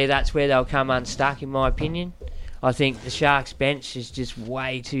 I see that's where they'll come unstuck, in my opinion. I think the Sharks' bench is just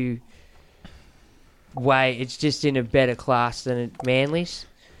it's just in a better class than Manly's.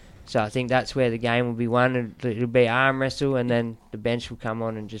 So I think that's where the game will be won. It'll be arm wrestle, and then the bench will come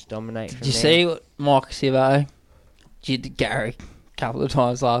on and just dominate from Did you there. see what Mike Sivo did to Gary a couple of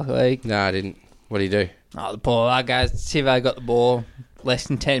times last week? No, I didn't. What did he do? Oh, the ball. Sivo got the ball less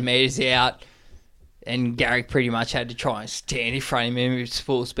than 10 metres out, and Gary pretty much had to try and stand in front of him with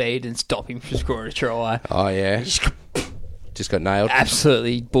full speed and stop him from scoring a try. Oh, yeah. Just got nailed.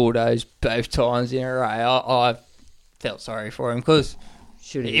 Absolutely bulldozed both times in a row. I felt sorry for him because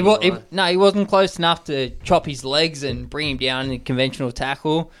he wasn't close enough to chop his legs and bring him down in a conventional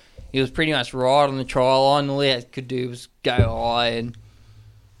tackle. He was pretty much right on the try line. All he could do was go high, and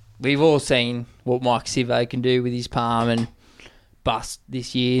we've all seen what Mike Sivo can do with his palm and bust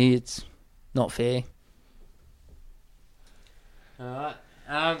this year. It's not fair. All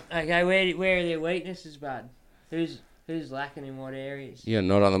right. Okay, where are their weaknesses, bud? Who's lacking in what areas? You're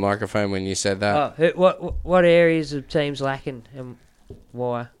not on the microphone when you said that. What areas of teams lacking and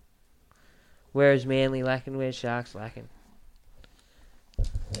why? Where is Manly lacking? Where's Sharks lacking?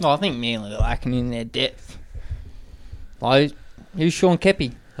 I think Manly are lacking in their depth. Like, who's Sean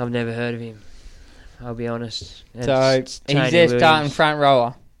Kepi? I've never heard of him. I'll be honest. So he's their starting front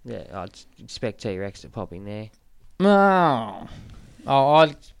rower. Yeah, I'd expect T-Rex to pop in there. No.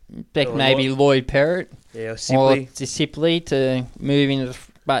 I'd expect maybe Lloyd Perrott. Yeah, or Sipley to move into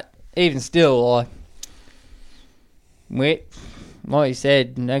but even still, like you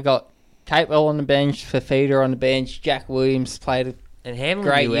said, they got Capewell on the bench, Fafita on the bench, Jack Williams played and Hamlin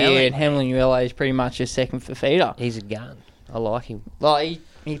great Uele. year, and Hamlin Uele is pretty much a second Fafita. He's a gun. I like him. Like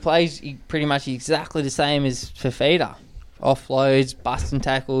he plays pretty much exactly the same as Fafita. Offloads, busting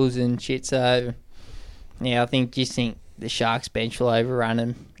tackles and shit, so yeah, I think the Sharks bench will overrun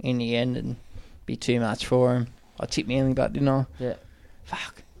him in the end and be too much for him. I tipped Manly, but didn't I? Yeah.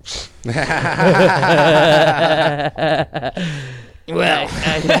 Fuck. Well,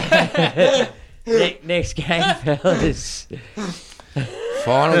 next game, fellas.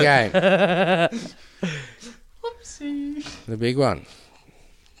 Final game. Whoopsie. The big one.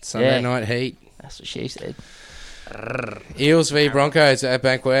 Sunday night heat. That's what she said. Eels v Broncos at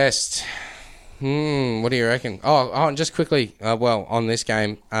Bankwest. What do you reckon? Oh, and just quickly, on this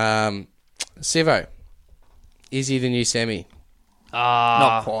game, Sivo, is he the new Semi?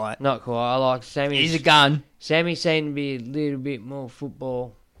 Not quite. Not quite. I like Sammy. He's a gun. Sammy seemed to be a little bit more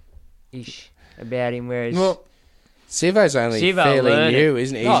football-ish about him, whereas Sivo's only fairly learning. new,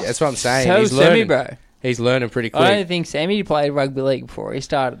 isn't he? That's what I'm saying. So He's Sammy, learning, bro. He's learning pretty quick. I don't think Sammy played rugby league before he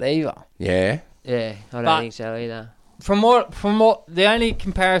started either. Yeah. Yeah, I don't But- think so either. From what the only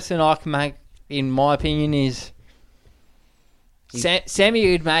comparison I can make, in my opinion, is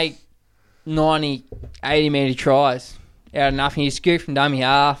Sammy would make 90, 80 metre tries out of nothing. He'd scoot from dummy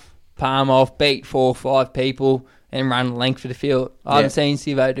half, palm off, beat 4 or 5 people, and run the length of the field. I haven't seen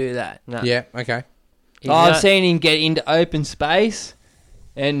Sivo do that. No. Yeah, okay. I've seen him get into open space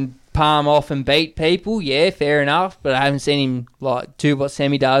and palm off and beat people. Yeah, fair enough. But I haven't seen him do what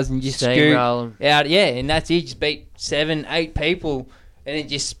Sammy does and just scoot Steamroll him. out. Yeah, and that's it. Just beat 7, 8 people and then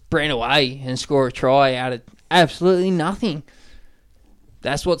just sprint away and score a try out of absolutely nothing.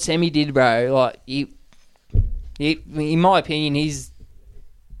 That's what Sammy did, bro. Like in my opinion,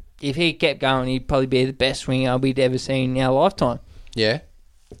 if he kept going, he'd probably be the best winger we'd ever seen in our lifetime. Yeah.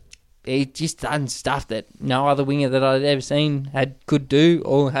 he just done stuff that no other winger that I'd ever seen could do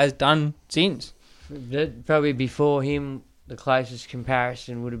or has done since. Probably before him, the closest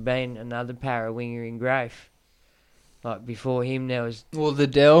comparison would have been another para winger in Grafe. Like before him, there was the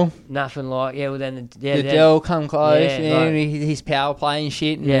Dell. Nothing like then the Dell come close. Yeah, his power play and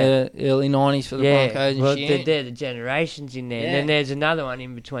shit in the early 90s for the Broncos and shit. They're the generations in there. And then there's another one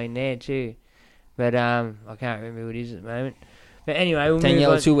in between there too. But I can't remember who it is at the moment. But anyway, we'll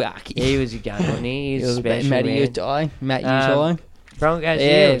Daniel move on. Tuwaki. He was a gun, wasn't he? He was a special Matt man. Utai. Broncos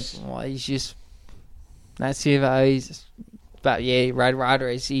Eels. Well, he's just... That's it, But yeah,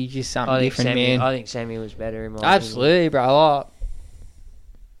 Rodriguez, he's just something different, man. I think Sammy was better in my Absolutely, bro.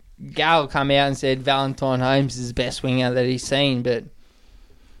 Gal come out and said Valentine Holmes is the best winger that he's seen, but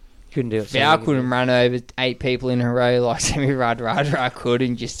couldn't do it. Val couldn't run over 8 people in a row like Sammy Radradra could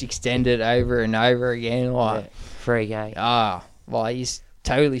and just extend it over and over again. Like, free game. He's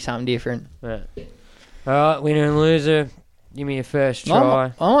totally something different. Yeah. All right, winner and loser. Give me your first try.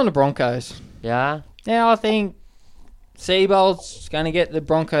 I'm on the Broncos. Yeah? Yeah, I think Seabold's going to get the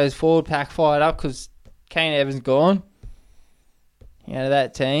Broncos forward pack fired up because Kane Evans gone out of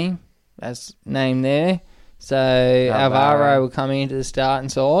that team. That's named there. So Alvaro will come into the starting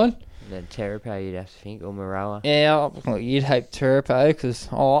side. And then Terapo, you'd have to think, or Moroa. Yeah, you'd hope Terapo because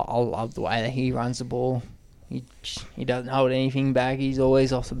I love the way that he runs the ball. He doesn't hold anything back. He's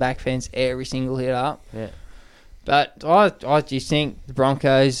always off the back fence every single hit up. Yeah. But I just think the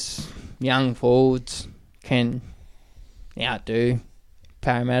Broncos, young forwards, can outdo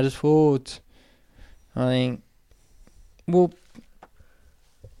Parramatta's forwards. I think,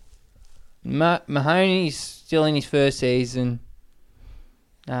 Mahoney's still in his first season.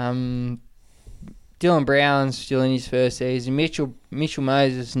 Dylan Brown's still in his first season. Mitchell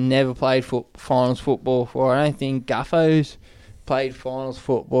Moses never played finals football before. I don't think Guffo's played finals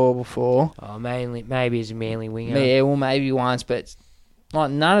football before. Oh, maybe as a Manly winger. Yeah, well, maybe once, but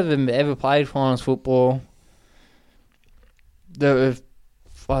none of them ever played finals football. I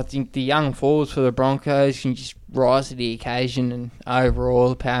think the young forwards for the Broncos can just rise to the occasion, and overall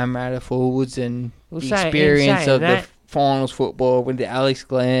the Parramatta forwards and the experience of the finals football with the Alex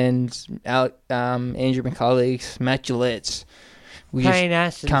Glenn's, Andrew McCullough's, Matt Gillette's. Payne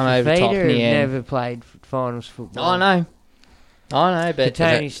Haas and Fafita never played finals football. I know, but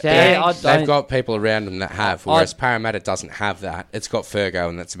Tony Staggs. They've got people around them that have, whereas Parramatta doesn't have that. It's got Fergo,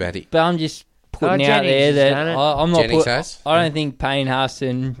 and that's about it. But I'm just putting out there that I'm not. I don't think Payne Haas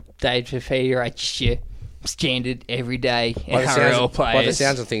and Dave Fafita are just your standard everyday NRL players. By the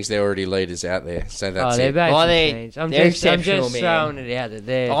sounds of things, they're already leaders out there, so that's they're it. Both I'm just throwing it out that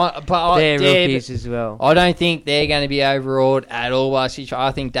they're rookies as well. I don't think they're going to be overawed at all by situation.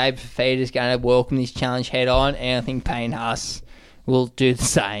 I think Dave Fafita is going to welcome this challenge head on, and I think Payne Haas will do the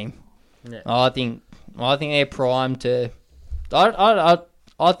same. Yeah. I think they're primed to.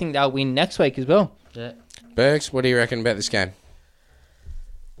 I think they'll win next week as well. Yeah. Bergs, what do you reckon about this game?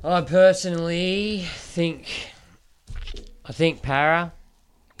 I personally think Para.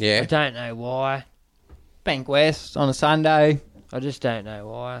 Yeah. I don't know why. Bank West on a Sunday. I just don't know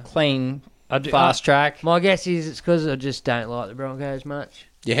why. Clean, fast track. My guess is it's because I just don't like the Broncos much.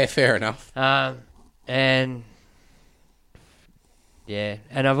 Yeah, fair enough. And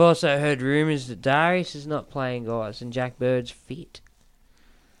I've also heard rumours that Darius is not playing, guys, and Jack Bird's fit.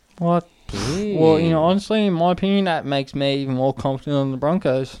 What? Well, honestly, in my opinion, that makes me even more confident on the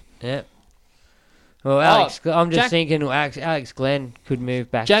Broncos. Yeah. Well, I'm just thinking Alex Glenn could move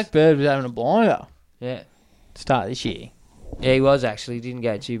back. Jack Bird was having a blinder. Yeah. Start this year. Yeah, he was actually. Didn't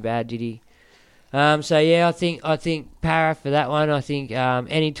go too bad, did he? So yeah, I think Para for that one. I think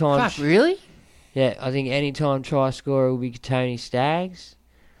anytime. Fuck, really? Yeah, I think anytime try scorer will be Tony Staggs.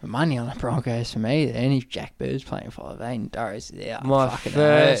 Money on the Broncos for me then if Jack Bird's playing 5'8" and Darius is out.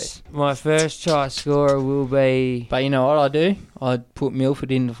 My first try scorer will be. But you know what I do? I'd put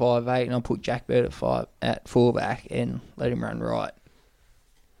Milford into 5'8" and I'll put Jack Bird at fullback and let him run right.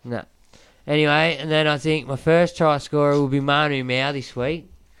 No. Anyway, and then I think my first try scorer will be Manu Mao this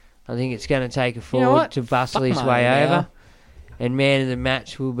week. I think it's going to take a forward to bustle his way over. And man of the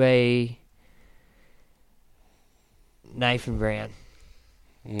match will be Nathan Brown.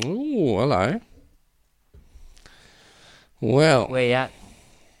 Ooh, hello. Well, where you at?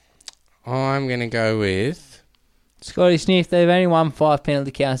 I'm going to go with Scotty Sniff. They've only won 5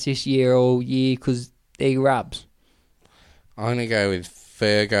 penalty counts this year all year because they're rubs. I'm going to go with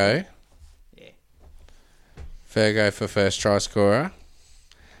Fergo. Yeah. Fergo for first try scorer.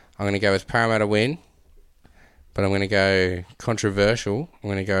 I'm going to go with Parramatta win, but I'm going to go controversial. I'm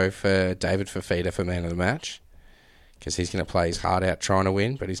going to go for David Fafita for man of the match. because he's going to play his heart out trying to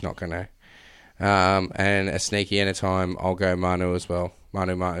win, but he's not going to. And a sneaky anytime, I'll go Manu as well.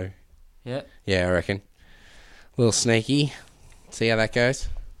 Manu. Yeah. Yeah, I reckon. A little sneaky. See how that goes.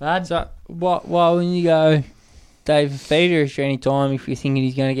 So, why wouldn't you go David Fafita any time if you're thinking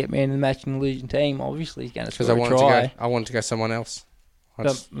he's going to get man of the match in the losing team? Obviously, he's going to score a try. I wanted to go someone else.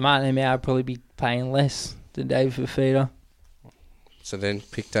 But Martin Mao would probably be paying less than David Fafita. So then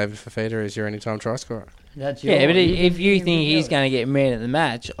pick David Fafita as your anytime try scorer. That's but if you think he's going to get man of the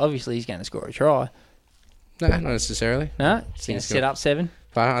match, obviously he's going to score a try. No, not necessarily. No? He's going to set up 7.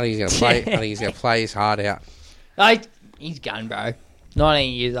 But I think he's going to play. I think he's going to play his heart out. He's gun, bro.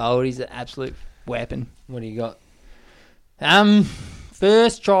 19 years old. He's an absolute weapon. What do you got?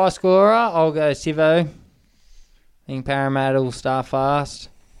 First try scorer, I'll go Sivo. I think Parramatta will start fast.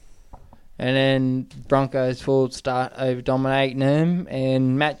 And then Broncos forward start over dominating them.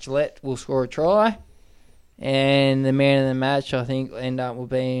 And Matt Gillette will score a try. And the man of the match, I think, will end up will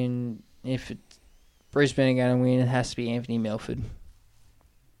being, if Brisbane are going to win, it has to be Anthony Milford.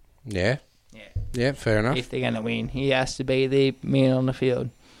 Yeah. Yeah, fair enough. If they're going to win, he has to be the man on the field.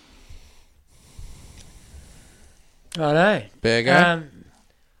 I know. Burger.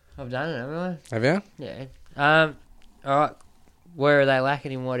 I've done it, haven't I? Have you? Yeah. All right. Where are they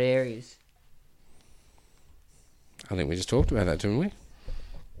lacking in what areas? I think we just talked about that, didn't we?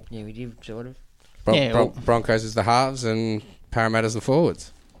 Yeah, we did, sort of. Broncos is the halves and Parramatta's the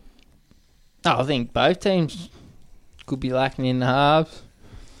forwards. I think both teams could be lacking in the halves.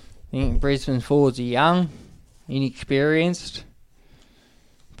 I think Brisbane's forwards are young, inexperienced,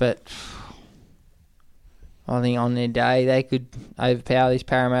 but I think on their day they could overpower this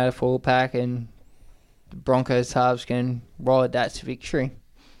Parramatta forward pack and the Broncos halves can ride that to victory.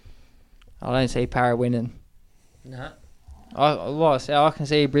 I don't see Parra winning. No. I can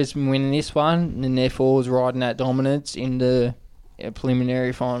see Brisbane winning this one and their forwards riding that dominance in the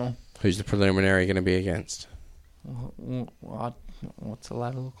preliminary final. Who's the preliminary going to be against? What's the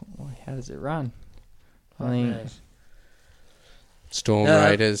ladder look like? How does it run? I think Storm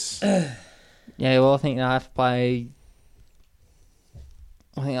Raiders. Yeah, well, I think I have to play.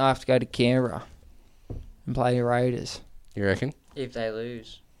 I think I have to go to Canberra and play the Raiders. You reckon? If they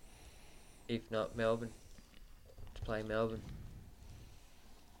lose. If not, Melbourne. To play Melbourne.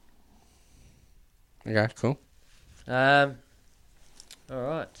 Okay, cool. All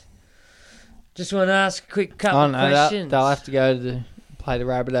right. Just want to ask a quick couple of questions. They'll have to go to play the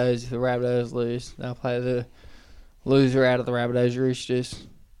Rabbitohs. If the Rabbitohs lose, they'll play the loser out of the Rabbitohs Roosters.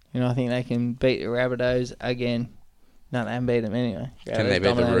 I think they can beat the Rabbitohs again. No, they haven't beat them anyway. Can they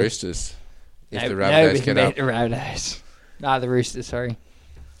beat the Roosters? If the Rabbitohs Rabbitohs can get beat the Rabbitohs. No, the Roosters, sorry.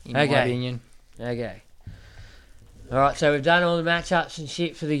 In my opinion. Okay. All right, so we've done all the matchups and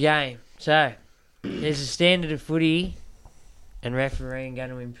shit for the game. So, there's a standard of footy and refereeing going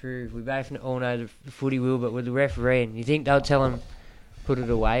to improve. We both all know the footy will, but with the refereeing, you think they'll tell them put it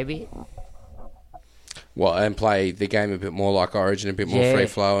away a bit? Well, and play the game a bit more like Origin, a bit more free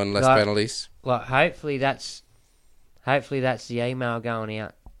flow and less penalties. Like, hopefully that's the email going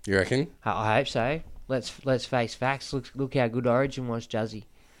out. You reckon? I hope so. Let's face facts. Look how good Origin was, Juzzy.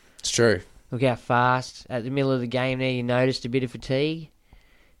 It's true. Look how fast at the middle of the game there you noticed a bit of fatigue.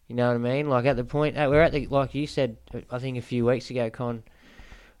 You know what I mean? Like at the point we're at the, like you said, I think a few weeks ago, Con.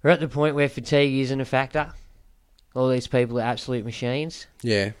 We're at the point where fatigue isn't a factor. All these people are absolute machines.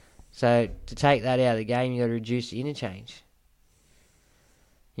 Yeah. So to take that out of the game, you got to reduce the interchange.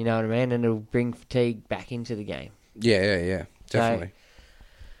 You know what I mean? And it'll bring fatigue back into the game. Yeah, definitely. So,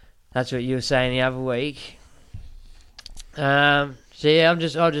 that's what you were saying the other week. So yeah, I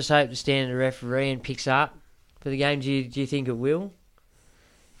just hope the standard refereeing picks up for the game. Do you think it will?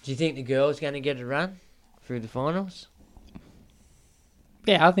 Do you think the girl's going to get a run through the finals?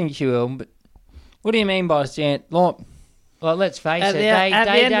 Yeah, I think she will. But what do you mean by standard? Well, let's face it,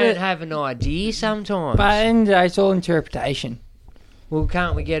 they don't have an idea sometimes. But at the end of the day, it's all interpretation. Well,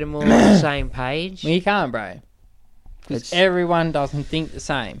 can't we get them all on the same page? Well, you can't, bro. Because everyone doesn't think the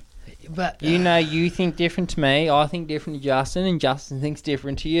same. But you think different to me, I think different to Justin, and Justin thinks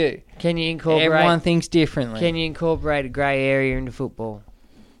different to you. Can you incorporate... Everyone thinks differently. Can you incorporate a grey area into football?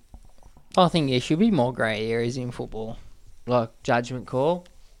 I think there should be more grey areas in football. Like judgment call?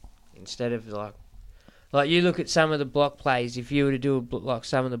 Instead of like you look at some of the block plays, if you were to do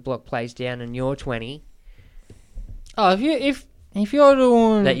some of the block plays down in your 20... Oh, if you're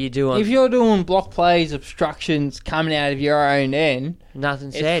doing... That you do on... If you're doing block plays, obstructions coming out of your own end...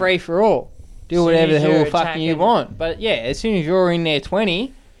 Nothing said. It's free for all. Do whatever the hell fucking you want. But yeah, as soon as you're in there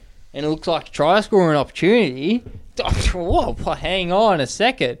 20 and it looks like a try scoring opportunity... Whoa, hang on a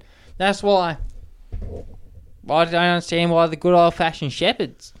second. That's why I don't understand why the good old-fashioned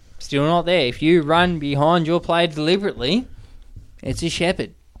shepherd's still not there. If you run behind your player deliberately, it's a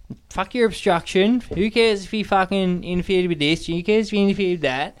shepherd. Fuck your obstruction. Who cares if you fucking interfered with this? Who cares if you interfered with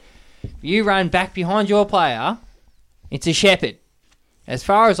that? If you run back behind your player, it's a shepherd. As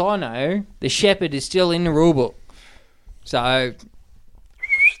far as I know, the shepherd is still in the rulebook. So,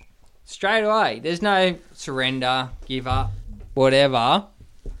 straight away, there's no surrender, give up, whatever.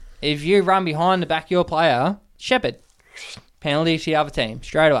 If you run behind the back of your player, shepherd. Penalty to the other team,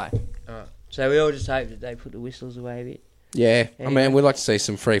 straight away. So we all just hope that they put the whistles away a bit. Yeah, I mean, we'd like to see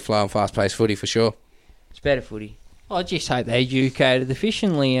some free-flow and fast-paced footy for sure. It's better footy. I just hope they adjudicated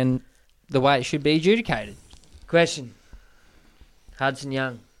efficiently and the way it should be adjudicated. Question. Hudson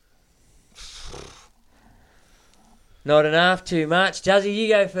Young. Not enough, too much. Juzzy, you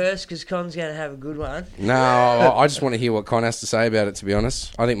go first because Con's going to have a good one. No, I just want to hear what Con has to say about it, to be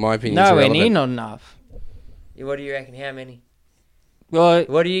honest. I think my opinion's Nowhere irrelevant. near not enough. Yeah, what do you reckon? How many? Well,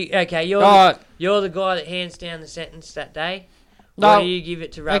 What do you... Okay, you're the guy that hands down the sentence that day. No. What do you give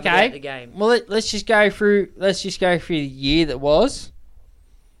it to rub it out the game? Well, let's just go through the year that was.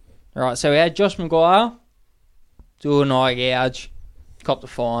 All right, so we had Josh Maguire do an eye gouge, copped a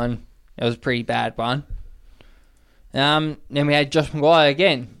fine. It was a pretty bad one. Then we had Josh Maguire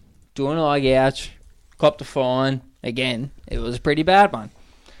again, do an eye gouge, copped a fine. Again, it was a pretty bad one.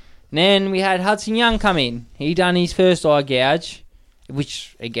 And then we had Hudson Young come in. He done his first eye gouge,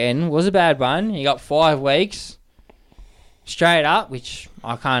 which, again, was a bad one. He got 5 weeks straight up, which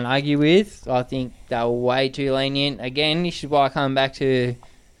I can't argue with. I think they were way too lenient. Again, this is why I come back to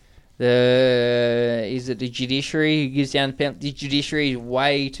the judiciary who gives down the penalty. The judiciary is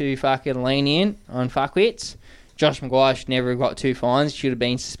way too fucking lenient on fuckwits. Josh Maguire should never have got 2 fines. He should have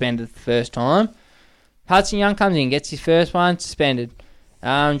been suspended the first time. Hudson Young comes in, gets his first one, suspended.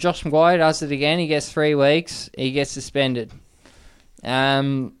 Josh Maguire does it again. He gets 3 weeks. He gets suspended.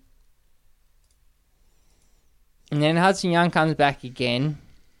 And then Hudson Young comes back again.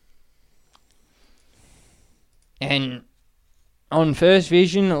 And on first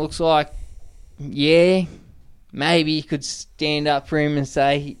vision, it looks like, yeah, maybe you could stand up for him and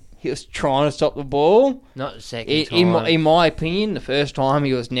say he was trying to stop the ball. Not the second time. In my opinion, the first time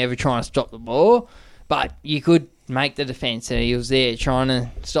he was never trying to stop the ball. But you could make the defence that he was there trying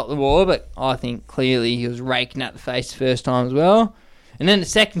to stop the ball. But I think clearly he was raking at the face the first time as well. And then the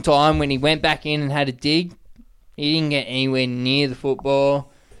second time when he went back in and had a dig, he didn't get anywhere near the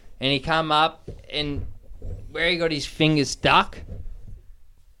football. And he come up and where he got his fingers stuck,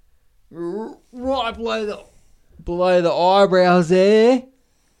 right below the eyebrows there.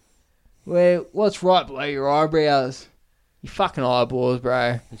 What's right below your eyebrows? Your fucking eyeballs,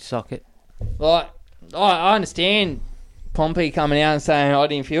 bro. Your socket. Like, I understand Pompey coming out and saying I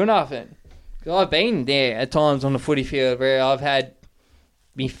didn't feel nothing. 'Cause I've been there at times on the footy field where I've had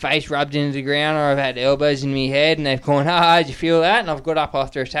my face rubbed into the ground or I've had elbows in my head and they've gone, did you feel that? And I've got up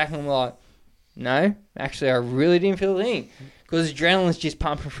after a tackle and I'm like, no, actually I really didn't feel a thing. Because adrenaline's just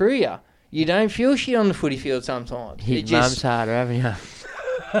pumping through you. You don't feel shit on the footy field sometimes. Hit mum's harder, haven't you?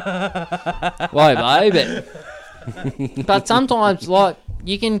 Why, baby? But sometimes, like,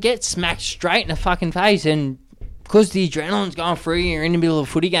 you can get smacked straight in the fucking face and because the adrenaline's going through you, you're in the middle of a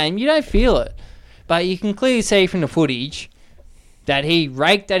footy game, you don't feel it. But you can clearly see from the footage that he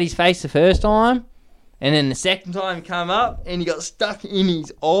raked at his face the first time and then the second time he come up and he got stuck in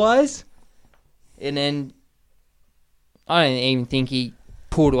his eyes and then I don't even think he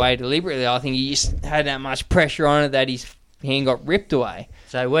pulled away deliberately. I think he just had that much pressure on it that his hand got ripped away.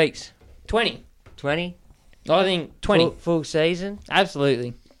 So weeks? 20. 20? I think 20. Full season?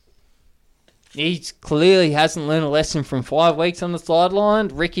 Absolutely. He clearly hasn't learned a lesson from 5 weeks on the sideline.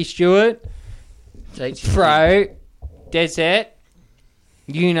 Ricky Stewart, pro, dead set.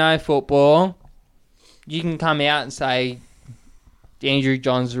 You know football. You can come out and say Andrew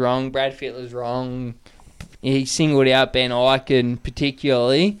Johns wrong, Brad Fittler's wrong. He singled out Ben Ikin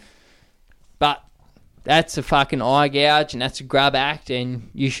particularly. But that's a fucking eye gouge and that's a grub act and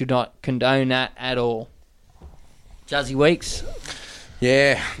you should not condone that at all. Juzzy Weeks.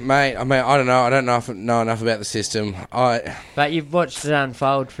 Yeah, mate. I mean, I don't know. I don't know enough about the system. But you've watched it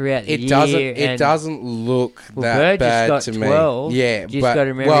unfold throughout the year. It doesn't look that Burgess bad got to 12. me. Yeah, Just but got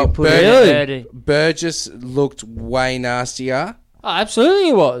to remember Burgess looked way nastier. Oh, absolutely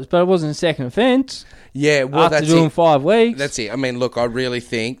it was, but it wasn't a second offence. Yeah, well, after that's doing it. 5 weeks. That's it. I mean, look, I really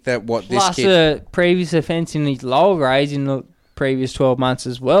think that Plus this kid... a previous offence in his lower grades in the previous 12 months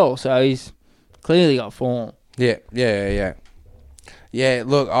as well, so he's clearly got form. Yeah. Yeah,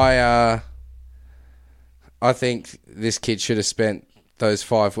 look, I think this kid should have spent those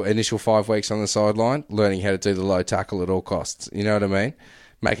initial 5 weeks on the sideline, learning how to do the low tackle at all costs. You know what I mean?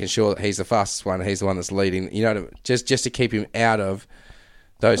 Making sure that he's the fastest one, he's the one that's leading. You know, just to keep him out of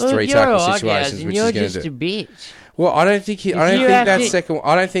those 3 tackle situations, which he's going to do. You're just a bitch. Well, I don't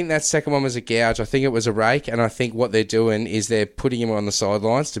think that second one was a gouge. I think it was a rake, and I think what they're doing is they're putting him on the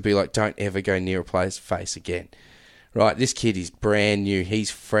sidelines to be like, don't ever go near a player's face again. Right? This kid is brand new.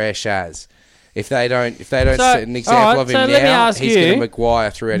 He's fresh as. If they don't set an example of him now, he's going to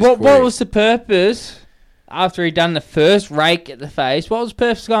Maguire throughout his career. What was the purpose after he'd done the first rake at the face? What was the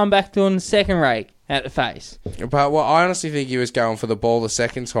purpose of going back doing the second rake at the face? But I honestly think he was going for the ball the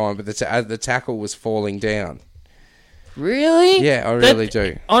second time, but the tackle was falling down. Really? Yeah, I really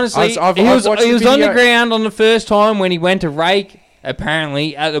do. Honestly, he was on the ground on the first time when he went to rake,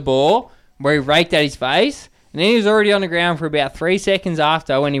 apparently, at the ball, where he raked at his face. And then he was already on the ground for about 3 seconds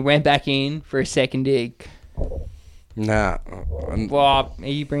after when he went back in for a second dig. Nah. Well, are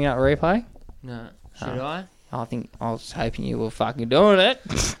you bringing out a replay? No. Should I? I was hoping you were fucking doing it.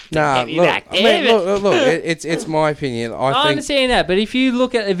 Nah, look, it's my opinion. I understand that, but if you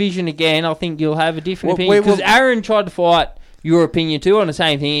look at the vision again, I think you'll have a different opinion. Because Aaron tried to fight your opinion too on the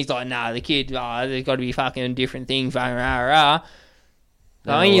same thing. He's like, nah, the kid, there's got to be fucking different things. When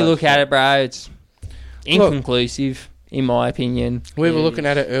you look at it, bro, it's inconclusive, in my opinion. We were looking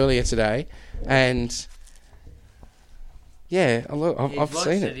at it earlier today, and yeah, look, I've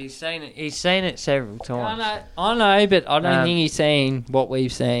seen it. He's seen it several times. I know, but I don't think he's seen what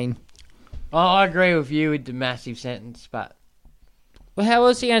we've seen. I agree with you with the massive sentence, but well, how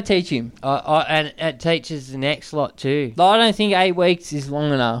else are you going to teach him? And it teaches the next lot too. I don't think 8 weeks is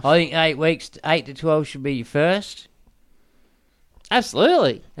long enough. I think 8 weeks, 8 to 12 should be your first.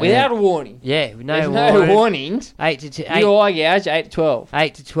 Absolutely, without a warning. Yeah, with no warnings. 8 to 8. You eye gouge 8 to 12.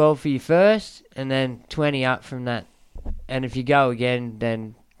 8 to 12 for your first, and then 20 up from that. And if you go again,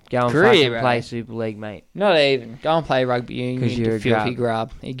 then go and fucking play Super League, mate. Not even. Go and play rugby union. Because you're a filthy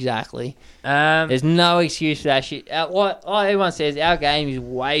grub. Exactly. There's no excuse for that shit. Like everyone says, our game is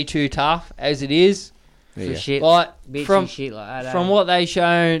way too tough as it is. For shit, shit like that. From what they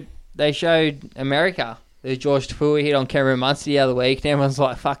showed America. The George Tafua hit on Cameron Munster the other week, and everyone's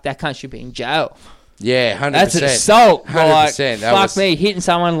like, fuck, that cunt should be in jail. Yeah, 100%. That's assault. 100%. Fuck me, hitting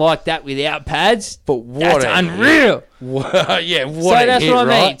someone like that without pads. But what that's unreal. Yeah, what so that's hit, what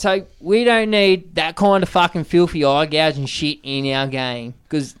I mean. right? So we don't need that kind of fucking filthy eye gouging shit in our game.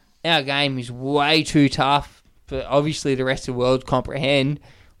 Because our game is way too tough for obviously the rest of the world to comprehend,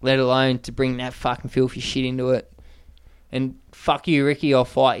 let alone to bring that fucking filthy shit into it. And fuck you, Ricky, I'll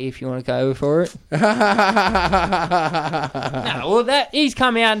fight you if you want to go for it. He's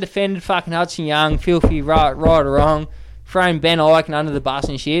come out and defended fucking Hudson Young, filthy right or wrong, throwing Ben Eichen under the bus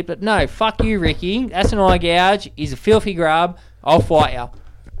and shit. But no, fuck you, Ricky. That's an eye gouge. He's a filthy grub. I'll fight you.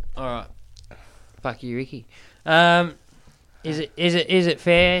 Alright. Fuck you, Ricky. Is it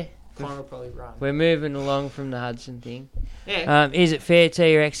fair? Connor probably run. We're moving along from the Hudson thing. Yeah. Is it fair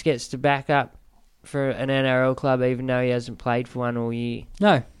T-Rex gets to back up for an NRL club even though he hasn't played for one all year?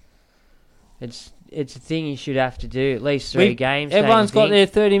 No. It's a thing you should have to do, at least 3 games. Everyone's got their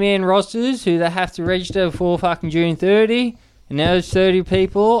 30-man rosters who they have to register before fucking June 30, and those 30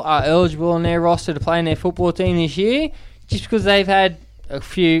 people are eligible on their roster to play in their football team this year just because they've had a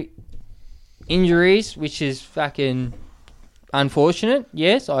few injuries, which is fucking unfortunate.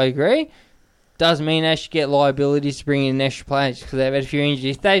 Yes, I agree. Doesn't mean they should get liabilities to bring in extra players because they've had a few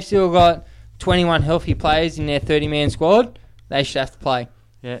injuries. They've still got 21 healthy players in their 30-man squad. They should have to play.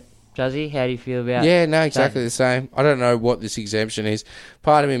 Yeah. Juzzy, how do you feel about Yeah, no, exactly the same. I don't know what this exemption is.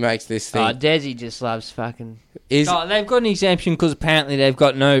 Part of me makes this thing... Oh, Desi just loves fucking... They've got an exemption because apparently they've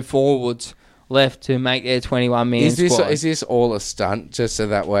got no forwards left to make their 21-man squad. Is this all a stunt just so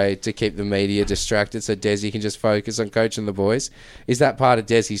that way to keep the media distracted so Desi can just focus on coaching the boys? Is that part of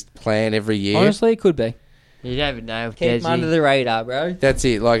Desi's plan every year? Honestly, it could be. You don't even know if Keep him under the radar, bro. That's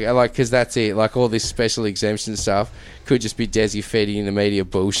it. Because that's it. Like, all this special exemption stuff could just be Desi feeding the media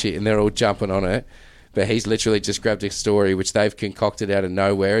bullshit and they're all jumping on it. But he's literally just grabbed a story which they've concocted out of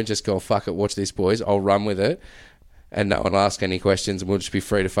nowhere and just gone, fuck it, watch this, boys. I'll run with it. And no one will ask any questions and we'll just be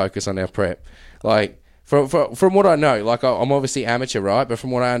free to focus on our prep. Like, from what I know, like, I'm obviously amateur, right? But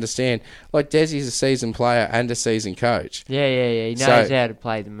from what I understand, like, Desi's a seasoned player and a seasoned coach. Yeah. He knows how to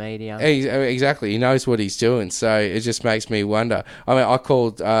play the media. Exactly. He knows what he's doing. So it just makes me wonder. I mean, I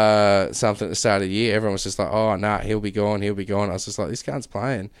called something at the start of the year. Everyone was just like, oh, nah, he'll be gone. I was just like, this cunt's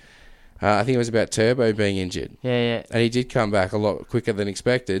playing. I think it was about Turbo being injured. Yeah. And he did come back a lot quicker than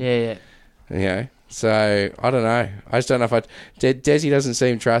expected. Yeah. You know, So, I don't know. I just don't know if Desi doesn't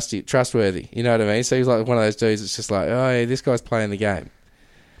seem trustworthy. You know what I mean? So he's like one of those dudes that's just like, oh, yeah, this guy's playing the game.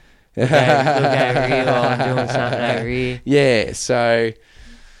 Look over here while I'm doing something over here. Yeah, so,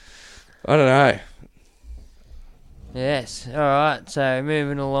 I don't know. Yes. All right. So,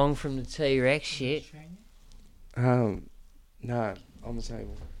 moving along from the T-Rex shit. No, on the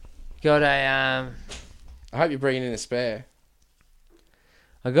table. Got a, I hope you're bringing in a spare.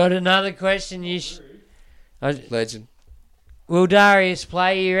 I got another question. Legend. Will Darius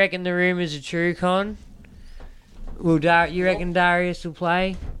play? You reckon the rumours are true, Con? You reckon Darius will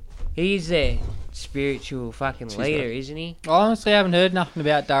play? He's their spiritual fucking leader, isn't he? I honestly haven't heard nothing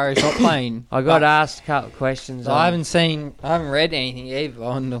about Darius not playing. I got asked a couple of questions. I haven't read anything either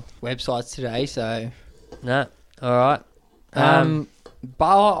on the websites today, so... No. All right. But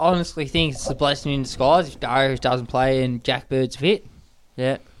I honestly think it's a blessing in disguise if Darius doesn't play and Jack Bird's fit.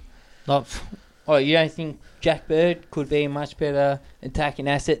 Yeah. You don't think Jack Bird could be a much better attacking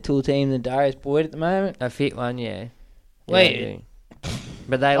asset to a team than Darius Boyd at the moment? A fit one, yeah. Wait.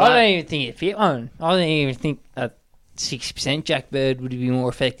 But I don't even think a fit one. I don't even think a 60% Jack Bird would be more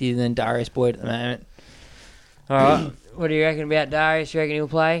effective than Darius Boyd at the moment. All right. What do you reckon about Darius? You reckon he'll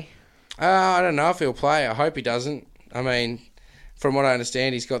play? I don't know if he'll play. I hope he doesn't. I mean, from what I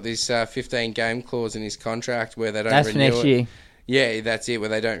understand, he's got this 15-game clause in his contract where they don't renew it. That's for next year. Yeah, that's it, where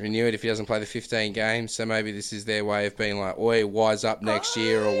they don't renew it if he doesn't play the 15 games. So maybe this is their way of being like, oi, wise up next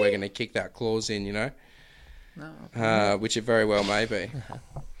year or we're going to kick that clause in, you know? No. Which it very well may be.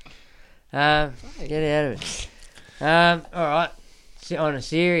 Get out of it. All right. So on a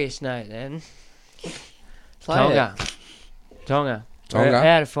serious note then. Tonga. We're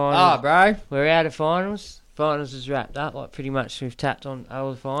out of finals. Oh, bro. We're out of finals. Finals is wrapped up. Like pretty much we've tapped on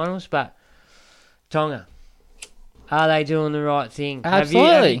all the finals. But Tonga. Are they doing the right thing?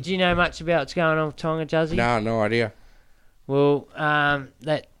 Absolutely. Do you know much about what's going on with Tonga, Juzzy? No idea. Well,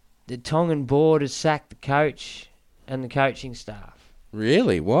 the Tongan board has sacked the coach and the coaching staff.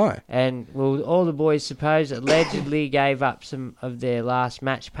 Really? Why? And, well, all the boys allegedly gave up some of their last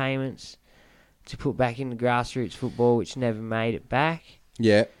match payments to put back into grassroots football, which never made it back.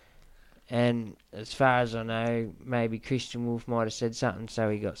 Yeah. And as far as I know, maybe Christian Wolf might have said something, so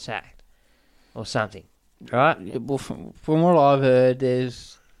he got sacked. Or something. Right? Well, from what I've heard,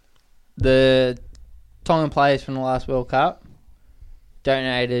 there's the Tongan players from the last World Cup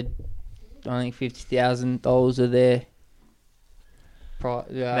donated, I think, $50,000 of their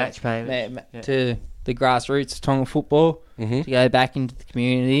match payment to the grassroots Tongan football to go back into the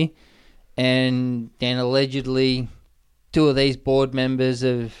community. And then allegedly, two of these board members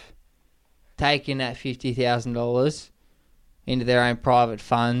have taken that $50,000 into their own private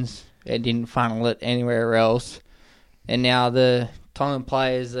funds. They didn't funnel it anywhere else. And now the Tongan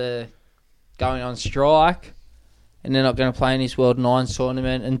players are going on strike and they're not going to play in this World Nines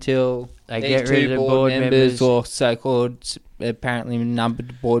tournament until they these get rid of the board members or so-called apparently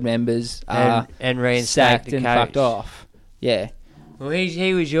numbered board members are and reinstate sacked the and coach. fucked off. Yeah. Well,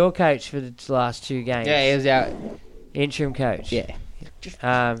 he was your coach for the last two games. Yeah, he was our interim coach. Yeah.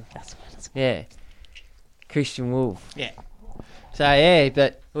 Yeah. Christian Wolf. Yeah. So yeah,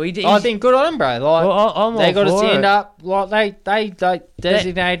 but I I think good on him, bro. Like, I'm they all got to for stand it. up. Like they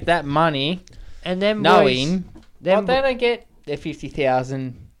designated that money, and then knowing they don't get their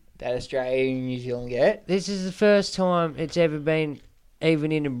 50,000 that Australia and New Zealand get. This is the first time it's ever been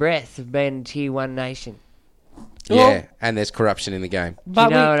even in a breath of being a tier 1 nation. Yeah, and there's corruption in the game. Do you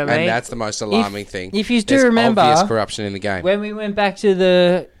know what I mean? And that's the most alarming thing. If you do There's remember, obvious corruption in the game. when we went back to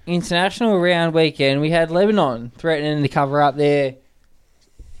the international round weekend, we had Lebanon threatening to cover up their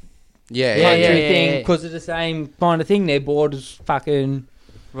country thing because of the same kind of thing. Their board was fucking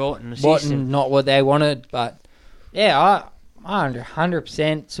rotten, not what they wanted. But yeah, I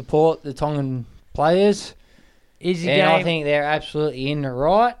 100% support the Tongan players. I think they're absolutely in the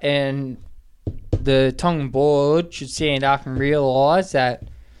right, and the Tongan board should stand up and realise that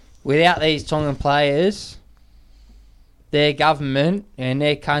without these Tongan players, their government and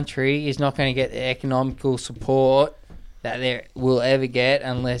their country is not going to get the economical support that they will ever get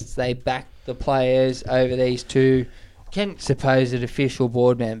unless they back the players over these two supposed official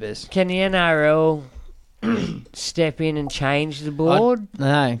board members. Can the NRL step in and change the board?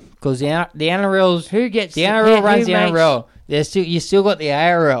 No, because the NRL's who gets the NRL runs the NRL. You still got the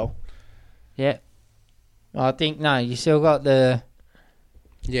ARL. Yeah. I think you still got the.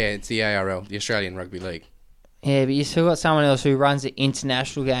 Yeah, it's the ARL, the Australian Rugby League. Yeah, but you still got someone else who runs the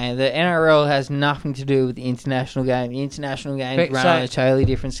international game. The NRL has nothing to do with the international game. The international game is run on a totally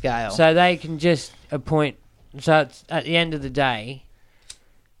different scale. So they can just appoint. So it's, at the end of the day,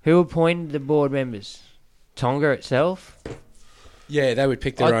 Who appointed the board members? Tonga itself? Yeah, they would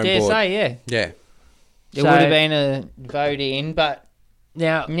pick their I own dare board. say, yeah. Yeah. There would have been a vote in, but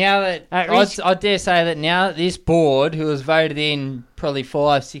now that I dare say that now that this board, who was voted in probably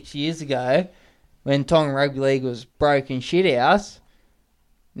 5-6 years ago, when Tongan Rugby League was broke and shit house,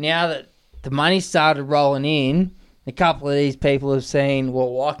 now that the money started rolling in, a couple of these people have seen,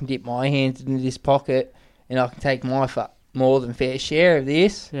 well, I can dip my hands into this pocket and I can take my more than fair share of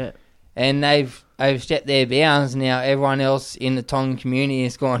this. Yeah. And they've overstepped their bounds. Now everyone else in the Tongan community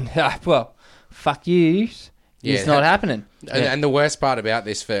has gone, well, fuck you. It's not happening. And the worst part about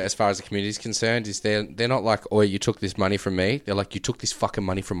this, as far as the community is concerned, is they're not like, oh, you took this money from me. They're like, you took this fucking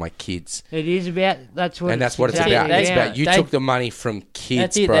money from my kids. It is about, that's what it's about. It's about, you took the money from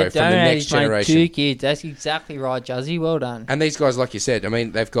kids, bro, from the next generation. 2 kids. That's exactly right, Juzzy. Well done. And these guys, like you said, I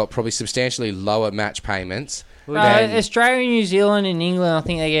mean, they've got probably substantially lower match payments. Australia, New Zealand, and England, I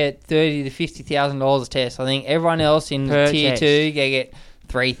think they get $30,000 to $50,000 a test. I think everyone else in tier 2, they get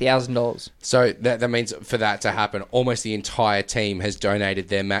 $3,000. So that means for that to happen, almost the entire team has donated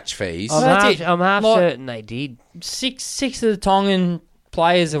their match fees. I'm half certain they did. Six of the Tongan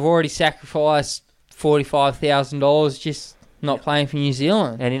players have already sacrificed $45,000 just not playing for New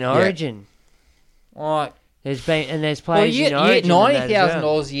Zealand. And in Origin. Like, there's players in you Origin. You get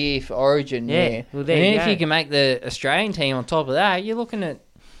 $90,000 a year for Origin, yeah. Well, and then if you can make the Australian team on top of that, you're looking at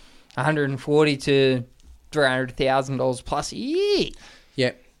 $140,000 to $300,000 plus a year.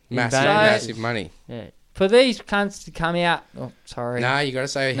 Yep, massive money. Yeah. For these cunts to come out... Oh, sorry. Nah, you got to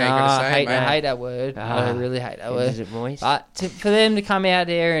say how you got to say it, mate. I hate that word. I really hate that word. Is it moist? But for them to come out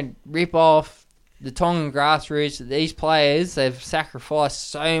there and rip off the Tongan grassroots, that these players, they've sacrificed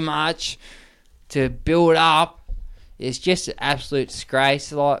so much to build up, it's just an absolute disgrace.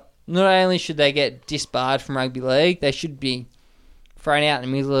 Like, not only should they get disbarred from rugby league, they should be thrown out in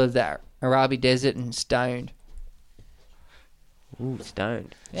the middle of that Arabi desert and stoned. Ooh,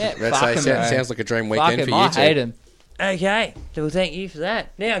 stoned. Yeah, sounds like a dream weekend for you two. I hate him. Okay, well, thank you for that.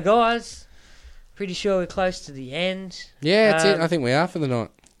 Now, guys, pretty sure we're close to the end. Yeah, that's it. I think we are for the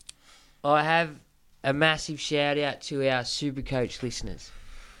night. I have a massive shout out to our Supercoach listeners.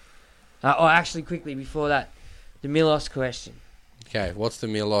 Actually, quickly before that, the Milos question. Okay, what's the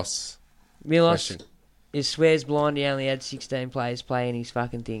Milos question? Milos is swears blind he only had 16 players playing his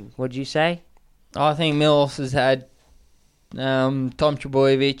fucking thing. What'd you say? I think Milos has had Tom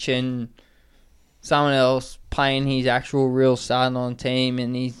Trbojevic and someone else playing his actual real starting on team,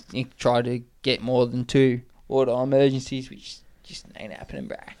 and he tried to get more than 2 order emergencies, which just ain't happening,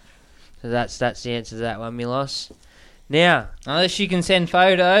 bro. So that's the answer to that one, Milos. Now, unless you can send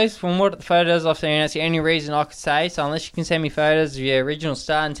photos, from what the photos I've seen, that's the only reason I could say. So unless you can send me photos of your original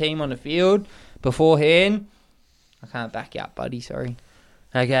starting team on the field beforehand, I can't back you up, buddy. Sorry.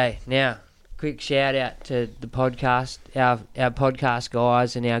 Okay, now, quick shout out to the podcast, our podcast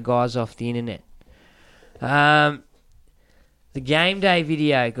guys and our guys off the internet. The game day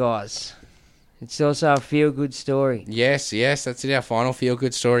video, guys. It's also a feel-good story. Yes, that's it, our final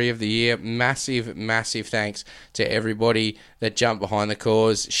feel-good story of the year. Massive, massive thanks to everybody that jumped behind the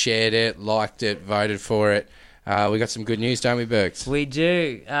cause, shared it, liked it, voted for it. We got some good news, don't we, Bergs? We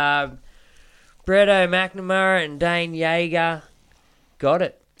do. Bretto McNamara and Dane Yeager got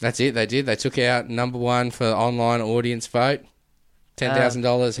it. That's it, they did. They took out number 1 for online audience vote.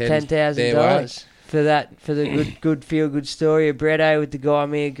 $10,000 headed their way. For the good feel-good story of Bretto with the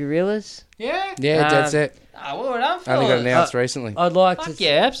Gaimea Gorillas. Yeah, that's it. Well done, fellas. Only got announced recently.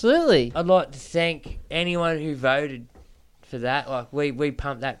 Yeah, absolutely. I'd like to thank anyone who voted for that. Like we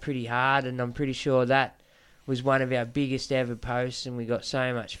pumped that pretty hard, and I'm pretty sure that was one of our biggest ever posts, and we got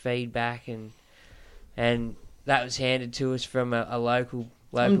so much feedback, and that was handed to us from a local.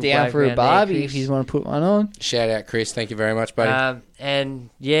 I'm down for a barbie if you want to put one on. Shout out, Chris. Thank you very much, buddy.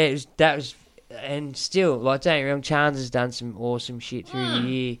 And yeah, and still, like, don't get me wrong, Chance has done some awesome shit through the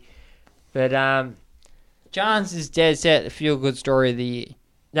year. But Chance is dead set the feel-good story of the year.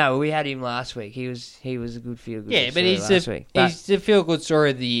 No, we had him last week. He was a good feel-good story but he's last week. But he's the feel-good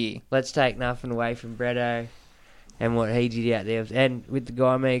story of the year. Let's take nothing away from Bretto and what he did out there. And with the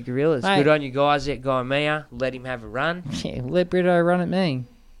Gaimea Gorillas. Mate. Good on you guys at Gaimea. Let him have a run. Yeah, let Bretto run at me.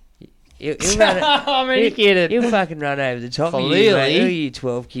 He'll run it. I'm only kidding. He'll fucking run over the top of you, mate. Who are you,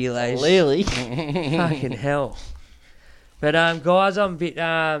 12 kilos? Clearly. Fucking hell. But, guys, I'm a bit...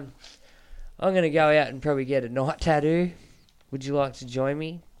 I'm going to go out and probably get a night tattoo. Would you like to join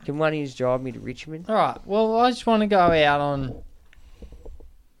me? Can one of you drive me to Richmond? All right. Well, I just want to go out on...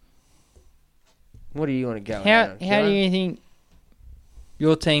 What do you want to go out on? How do you think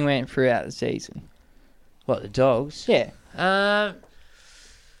your team went throughout the season? What, the Dogs? Yeah.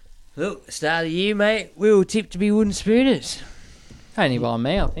 Look, start of the year, mate, we were tipped to be wooden spooners. Only by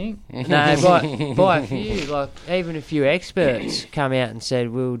me, I think. No, by a few. Like, even a few experts come out and said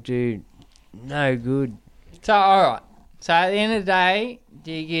we'll do no good. So, all right. So, at the end of the day,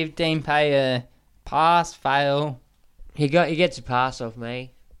 do you give Dean Pay a pass, fail? He gets a pass off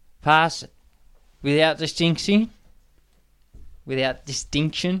me. Pass. Without distinction? Without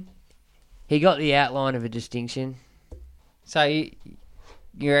distinction? He got the outline of a distinction. So,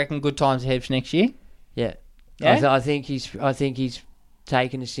 you reckon good times ahead for next year? Yeah. Yeah? I think he's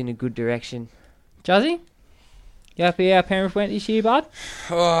taken us in a good direction. Juzzy? You happy how Penrith went this year, bud?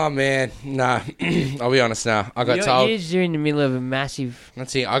 Oh, man. No. I'll be honest now. I got told... You're in the middle of a massive...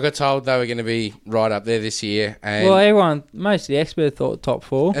 That's it. I got told they were going to be right up there this year. And well, most of the experts thought top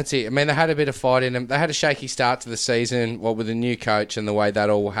 4. That's it. I mean, they had a bit of fight in them. They had a shaky start to the season, what with the new coach and the way that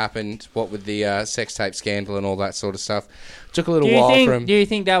all happened, what with the sex tape scandal and all that sort of stuff. Took a little while for him. Do you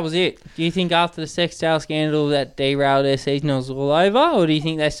think that was it? Do you think after the sex tape scandal that derailed their season was all over? Or do you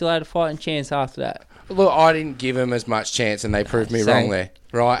think they still had a fighting chance after that? Look, I didn't give them as much chance, and they proved me wrong there,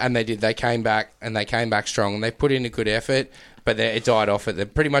 right? And they did. They came back, and they came back strong, and they put in a good effort, but it died off.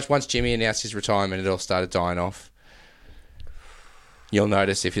 Pretty much once Jimmy announced his retirement, it all started dying off. You'll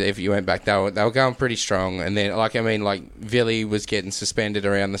notice if you went back, they were going pretty strong, and then Villy was getting suspended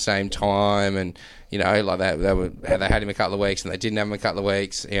around the same time, and like that they had him a couple of weeks, and they didn't have him a couple of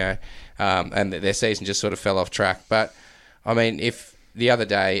weeks, and their season just sort of fell off track. But I mean, if the other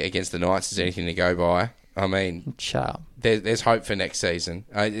day against the Knights is anything to go by, I mean, there's hope for next season.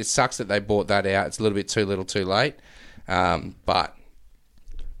 It sucks that they bought that out. It's a little bit too little too late. But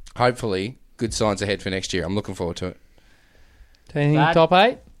hopefully good signs ahead for next year. I'm looking forward to it. Do you think top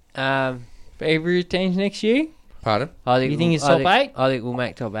 8? For every teams next year? Pardon? You think it's top 8? I think we'll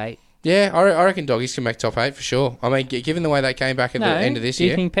make top 8. Yeah, I reckon Doggies can make top 8 for sure. I mean, given the way they came back at the end of this year.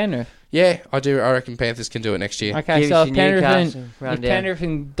 Do you think Penrith? Yeah, I do. I reckon Panthers can do it next year. Okay, so if Penrith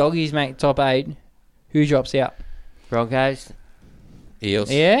and Doggies make top 8, who drops out? Broncos.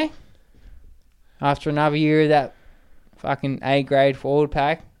 Eels. Yeah? After another year of that fucking A-grade forward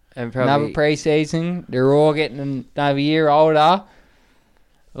pack, and probably another pre-season, they're all getting another year older.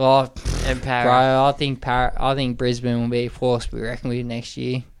 Oh, and Para. Bro, I think Brisbane will be a force to be reckoned with next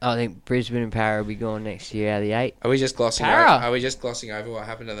year. I think Brisbane and Para will be gone next year out of the 8. Are we just glossing over what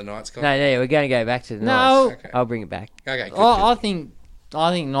happened to the Knights? No, we're going to go back to the Knights. Okay. I'll bring it back. Okay, good. I think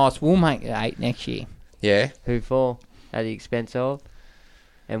Knights will make it 8 next year. Yeah. Who for? At the expense of?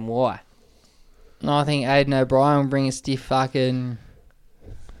 And why? I think Aidan O'Brien will bring a stiff fucking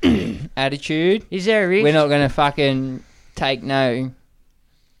attitude. Is there a risk? We're not going to fucking take no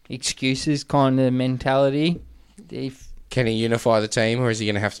excuses kind of mentality. Can he unify the team, or is he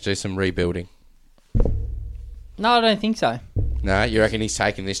going to have to do some rebuilding? No, I don't think so. No, you reckon he's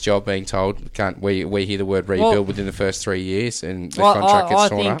taking this job being told, we hear the word rebuild within the first 3 years and the contract gets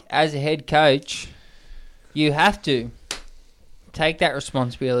torn up? I think as a head coach, you have to take that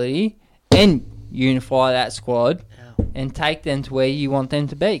responsibility and unify that squad and take them to where you want them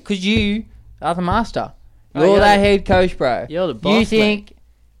to be. Because you are the master. You're that head coach, bro. You're the boss, You think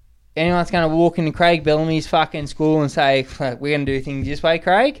anyone's going to walk into Craig Bellamy's fucking school and say, we're going to do things this way,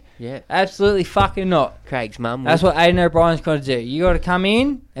 Craig? Yeah. Absolutely fucking not. Craig's mum. That's what Aidan O'Brien's got to do. You got to come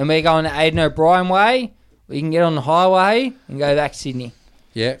in and we're going the Aidan O'Brien way. We can get on the highway and go back to Sydney.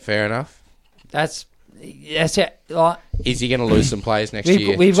 Yeah, fair enough. That's it. Like, is he going to lose some players next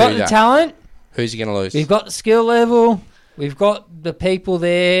year? We've got the talent. Who's he going to lose? We've got the skill level. We've got the people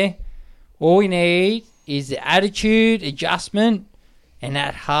there. All we need is the attitude, adjustment, and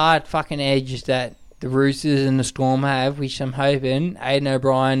that hard fucking edge that the Roosters and the Storm have, which I'm hoping Aidan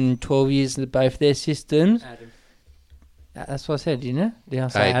O'Brien, 12 years of both their systems. Adam. That's what I said, didn't I? Did I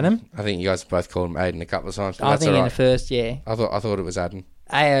say Adam? I think you guys both called him Aidan a couple of times. But I that's think all right. in the first, yeah. I thought it was Adam.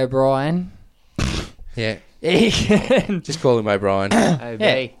 A. O'Brien. Yeah. He can just call him O'Brien. OB.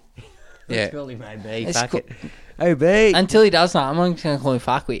 Yeah. Let's call him OB. Fuck it. OB. Until he does that, I'm not going to call him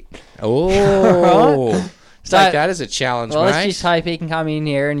fuckwit. Oh. Right? Take that as a challenge, well, mate. Let's just hope he can come in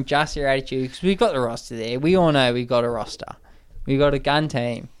here and adjust your attitude, because we've got the roster there. We all know we've got a roster. We've got a gun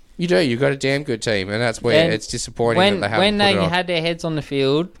team. You do. You've got a damn good team, and that's where it's disappointing that they haven't when put they it on. had their heads on the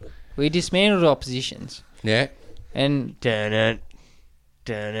field, we dismantled oppositions. Yeah. And turn it.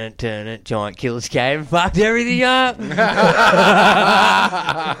 Giant Killers came and fucked everything up.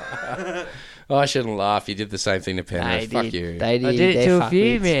 I shouldn't laugh. You did the same thing to Penrith. Fuck you. They did. I did it to a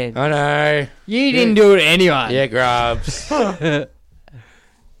few, man. I know. You didn't do it to anyone. Yeah, grubs. Yeah,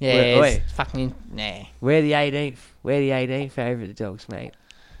 Wait. it's fucking nah. We're the 18th. We're the 18th over the Dogs, mate.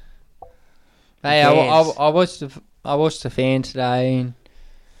 Hey, I watched the fan today, and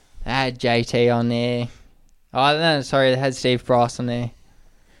They had JT on there. Oh, no, sorry, they had Steve Price on there.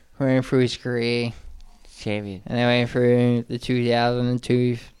 Went through his career. Champion. And they went through the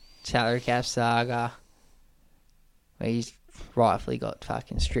 2002 salary cap saga, where he's rightfully got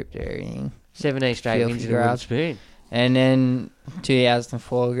fucking stripped of everything. 17 straight wins in the wooden spoon. And then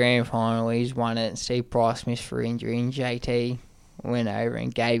 2004 grand final, he's won it. Steve Price missed for injury, and JT went over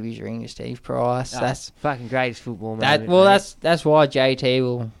and gave his ring to Steve Price. That's fucking greatest football moment. Well, that's why JT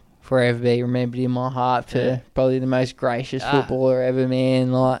will forever be remembered in my heart for probably the most gracious footballer ever,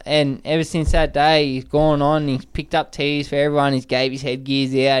 man. And ever since that day, he's gone on. He's picked up tees for everyone. He's gave his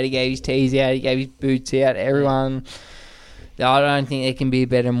headgears out. He gave his tees out. He gave his boots out. Everyone. I don't think there can be a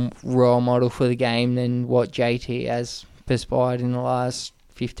better role model for the game than what JT has perspired in the last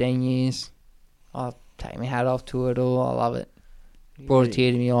 15 years. I'll take my hat off to it all. I love it. Brought a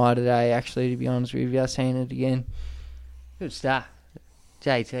tear to my eye today, actually, to be honest with you. I've seen it again. Good stuff.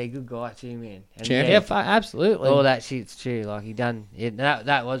 JT, good guy too, man. And yeah, absolutely. All that shit's true. Like, he done it.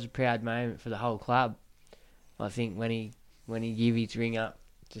 That was a proud moment for the whole club. I think when he gave his ring up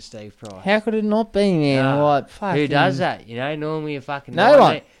to Steve Price. How could it not be, man? Who does that? You know, normally a fucking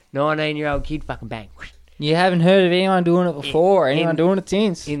 19-year-old kid fucking bang. You haven't heard of anyone doing it before, anyone doing it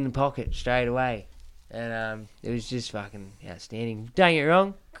since. In the pocket, straight away. And it was just fucking outstanding. Don't get me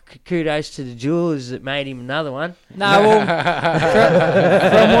wrong, kudos to the Jewelers that made him another one. No, well,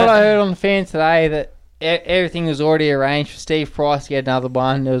 from what I heard on the fans today, that everything was already arranged for Steve Price to get another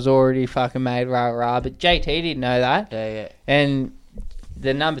one. It was already fucking made, rah. But JT didn't know that. Yeah. And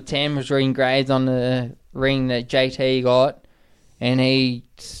the number 10 was engraved on the ring that JT got, and he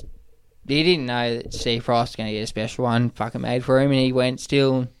didn't know that Steve Price was going to get a special one fucking made for him, and he went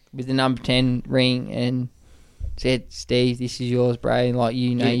still with the number 10 ring and said, Steve, this is yours, bro. Like,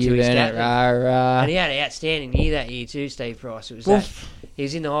 you know you've earned it, rah. And he had an outstanding year that year too, Steve Price. It was he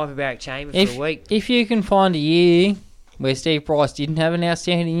was in the hyperbaric chamber for a week. If you can find a year where Steve Price didn't have an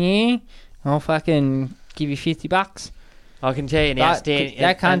outstanding year, I'll fucking give you $50. I can tell you an outstanding...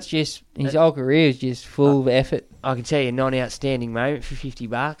 That cunt's just... His whole career is just full of effort. I can tell you a non-outstanding moment for $50.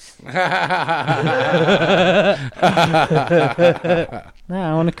 No,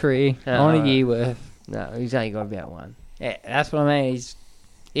 I want a career. I want a year worth. No, he's only got about one. Yeah, that's what I mean.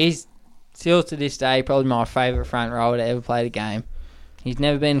 He's still to this day probably my favourite front rower to ever play the game. He's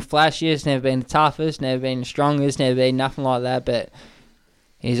never been the flashiest, never been the toughest, never been the strongest, never been nothing like that, but...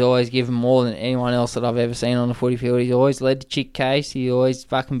 He's always given more than anyone else that I've ever seen on the footy field. He's always led the chick case. He's always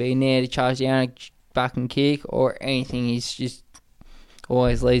fucking been there to charge down a fucking kick or anything. He's just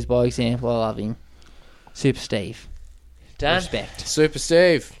always leads by example. I love him. Super Steve. Done. Respect. Super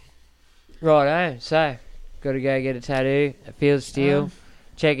Steve. Righto. So, got to go get a tattoo at Field Steel.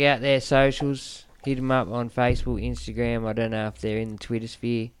 Check out their socials. Hit them up on Facebook, Instagram. I don't know if they're in the Twitter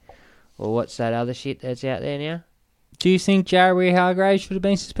sphere or what's that other shit that's out there now. Do you think Jared Hargraves should have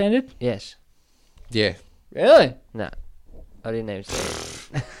been suspended? Yes. Yeah. Really? No. I didn't even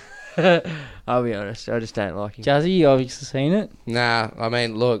see it. I'll be honest. I just don't like him. Juzzy, you obviously seen it. Nah, I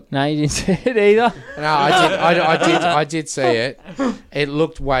mean, look. No, you didn't see it either. No, I did see it. It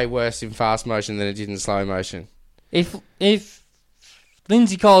looked way worse in fast motion than it did in slow motion. If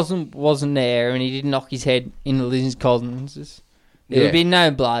Lindsay Colson wasn't there and he didn't knock his head into Lindsay Colson's, there would be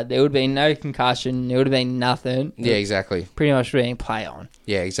no blood. There would be no concussion. There would have been nothing. Yeah, exactly. Pretty much being play on.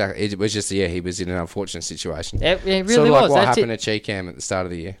 Yeah, exactly. It was just, he was in an unfortunate situation. It really sort of like was. what happened to Cheekham at the start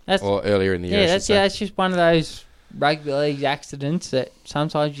of the year. Or earlier in the year, that's just one of those rugby league accidents that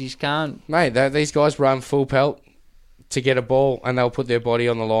sometimes you just can't. Mate, these guys run full pelt to get a ball and they'll put their body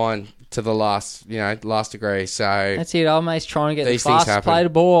on the line to the last degree. So that's it. Old mate's trying to get the fast play to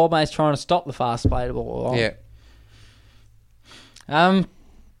ball. Old mate's trying to stop the fast play to ball. Yeah.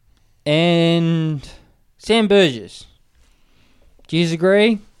 And Sam Burgess. Do you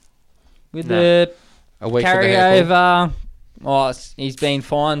agree with the carryover? He's been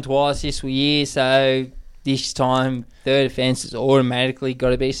fined twice this year, so this time third offence has automatically got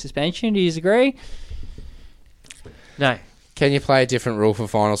to be suspension. Do you agree? No. Can you play a different rule for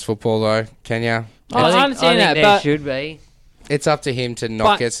finals football though? Can you? I understand that, there but should be. It's up to him to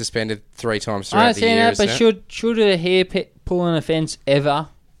not get suspended 3 times throughout the year. I understand that, but should a hair pulling offence ever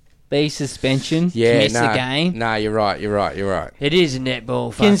be suspension to miss the game? No, you're right. It is a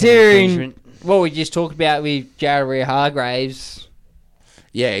netball. Considering what we just talked about with Jared Hargraves.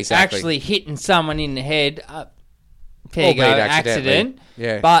 Yeah, exactly. Actually hitting someone in the head. There you go, accident.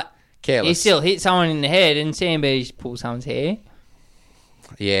 Yeah. But careless. He still hit someone in the head and Sam Burgess pulled someone's hair.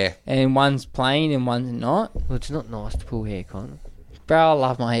 Yeah. And one's playing and one's not. Well, it's not nice to pull hair, Connor. Bro, I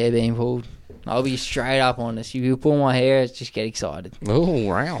love my hair being pulled. I'll be straight up honest. If you pull my hair, just get excited. Oh,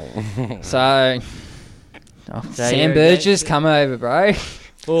 wow. So, Sam Burgess, come over, bro.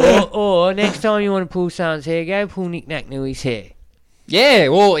 Or next time you want to pull someone's hair, go pull Nick Naiui's hair. Yeah,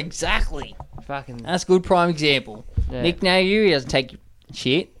 well, exactly. Fucking. That's a good prime example. Yeah. Nick Naiu, he doesn't take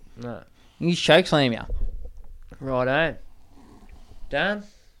shit. No. He's chokeslam you. Righto. Done?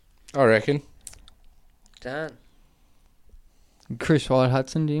 I reckon. Done. Chris White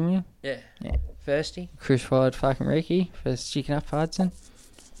Hudson, didn't we? Yeah. Yeah. Firsty? Chris White fucking Ricky for sticking up for Hudson.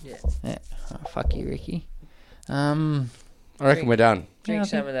 Yeah. Yeah. Oh, fuck you, Ricky. I reckon we're done. Drink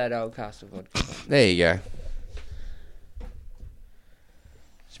some of that old castle vodka. There you go.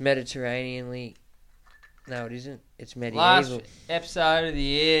 It's Mediterraneanly. No, it isn't. It's medieval. Last episode of the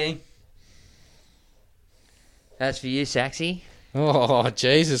year. That's for you, Saxy. Oh,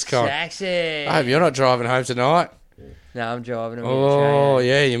 Jesus, Con. Saxy. I hope you're not driving home tonight. No, I'm driving. Oh,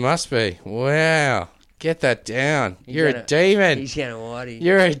 yeah, you must be. Wow. Get that down. You're a demon. He's going to whitey.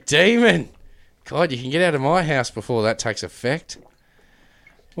 You're a demon. God, you can get out of my house before that takes effect.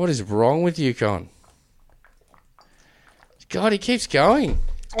 What is wrong with you, Con? God, he keeps going.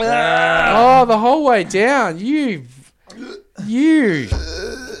 Oh, the whole way down. You.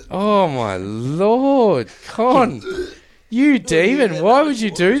 Oh, my Lord. Con. You demon. Why would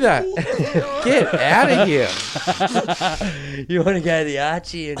you do that? Get out of here. You want to go to the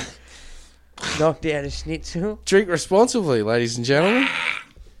Archie and knock down a schnitzel? Drink responsibly, ladies and gentlemen.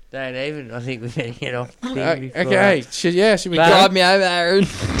 Don't even. I think we better get off the thing before. Okay. Should we go? Drive me over, Aaron.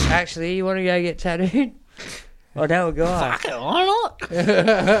 Actually, you want to go get tattooed? I know a guy. Fuck it, why not?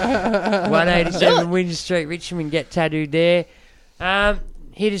 187 Windsor Street, Richmond. Get tattooed there.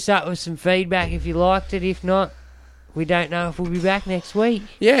 Hit us up with some feedback if you liked it. If not, we don't know if we'll be back next week.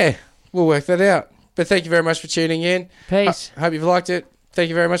 Yeah, we'll work that out. But thank you very much for tuning in. Peace. Hope you've liked it. Thank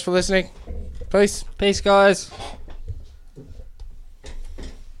you very much for listening. Peace. Peace, guys.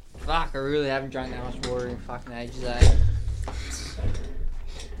 Fuck, I really haven't drunk that much water in fucking ages, eh?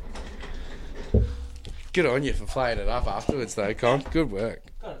 Good on you for playing it up afterwards, though, Con. Good work.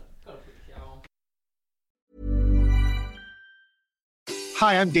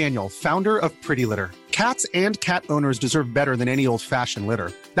 Hi, I'm Daniel, founder of Pretty Litter. Cats and cat owners deserve better than any old-fashioned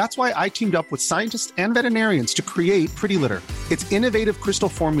litter. That's why I teamed up with scientists and veterinarians to create Pretty Litter. Its innovative crystal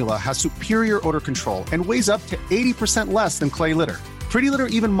formula has superior odor control and weighs up to 80% less than clay litter. Pretty Litter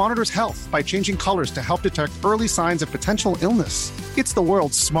even monitors health by changing colors to help detect early signs of potential illness. It's the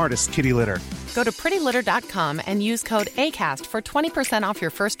world's smartest kitty litter. Go to prettylitter.com and use code ACAST for 20% off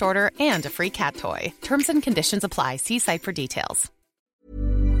your first order and a free cat toy. Terms and conditions apply. See site for details.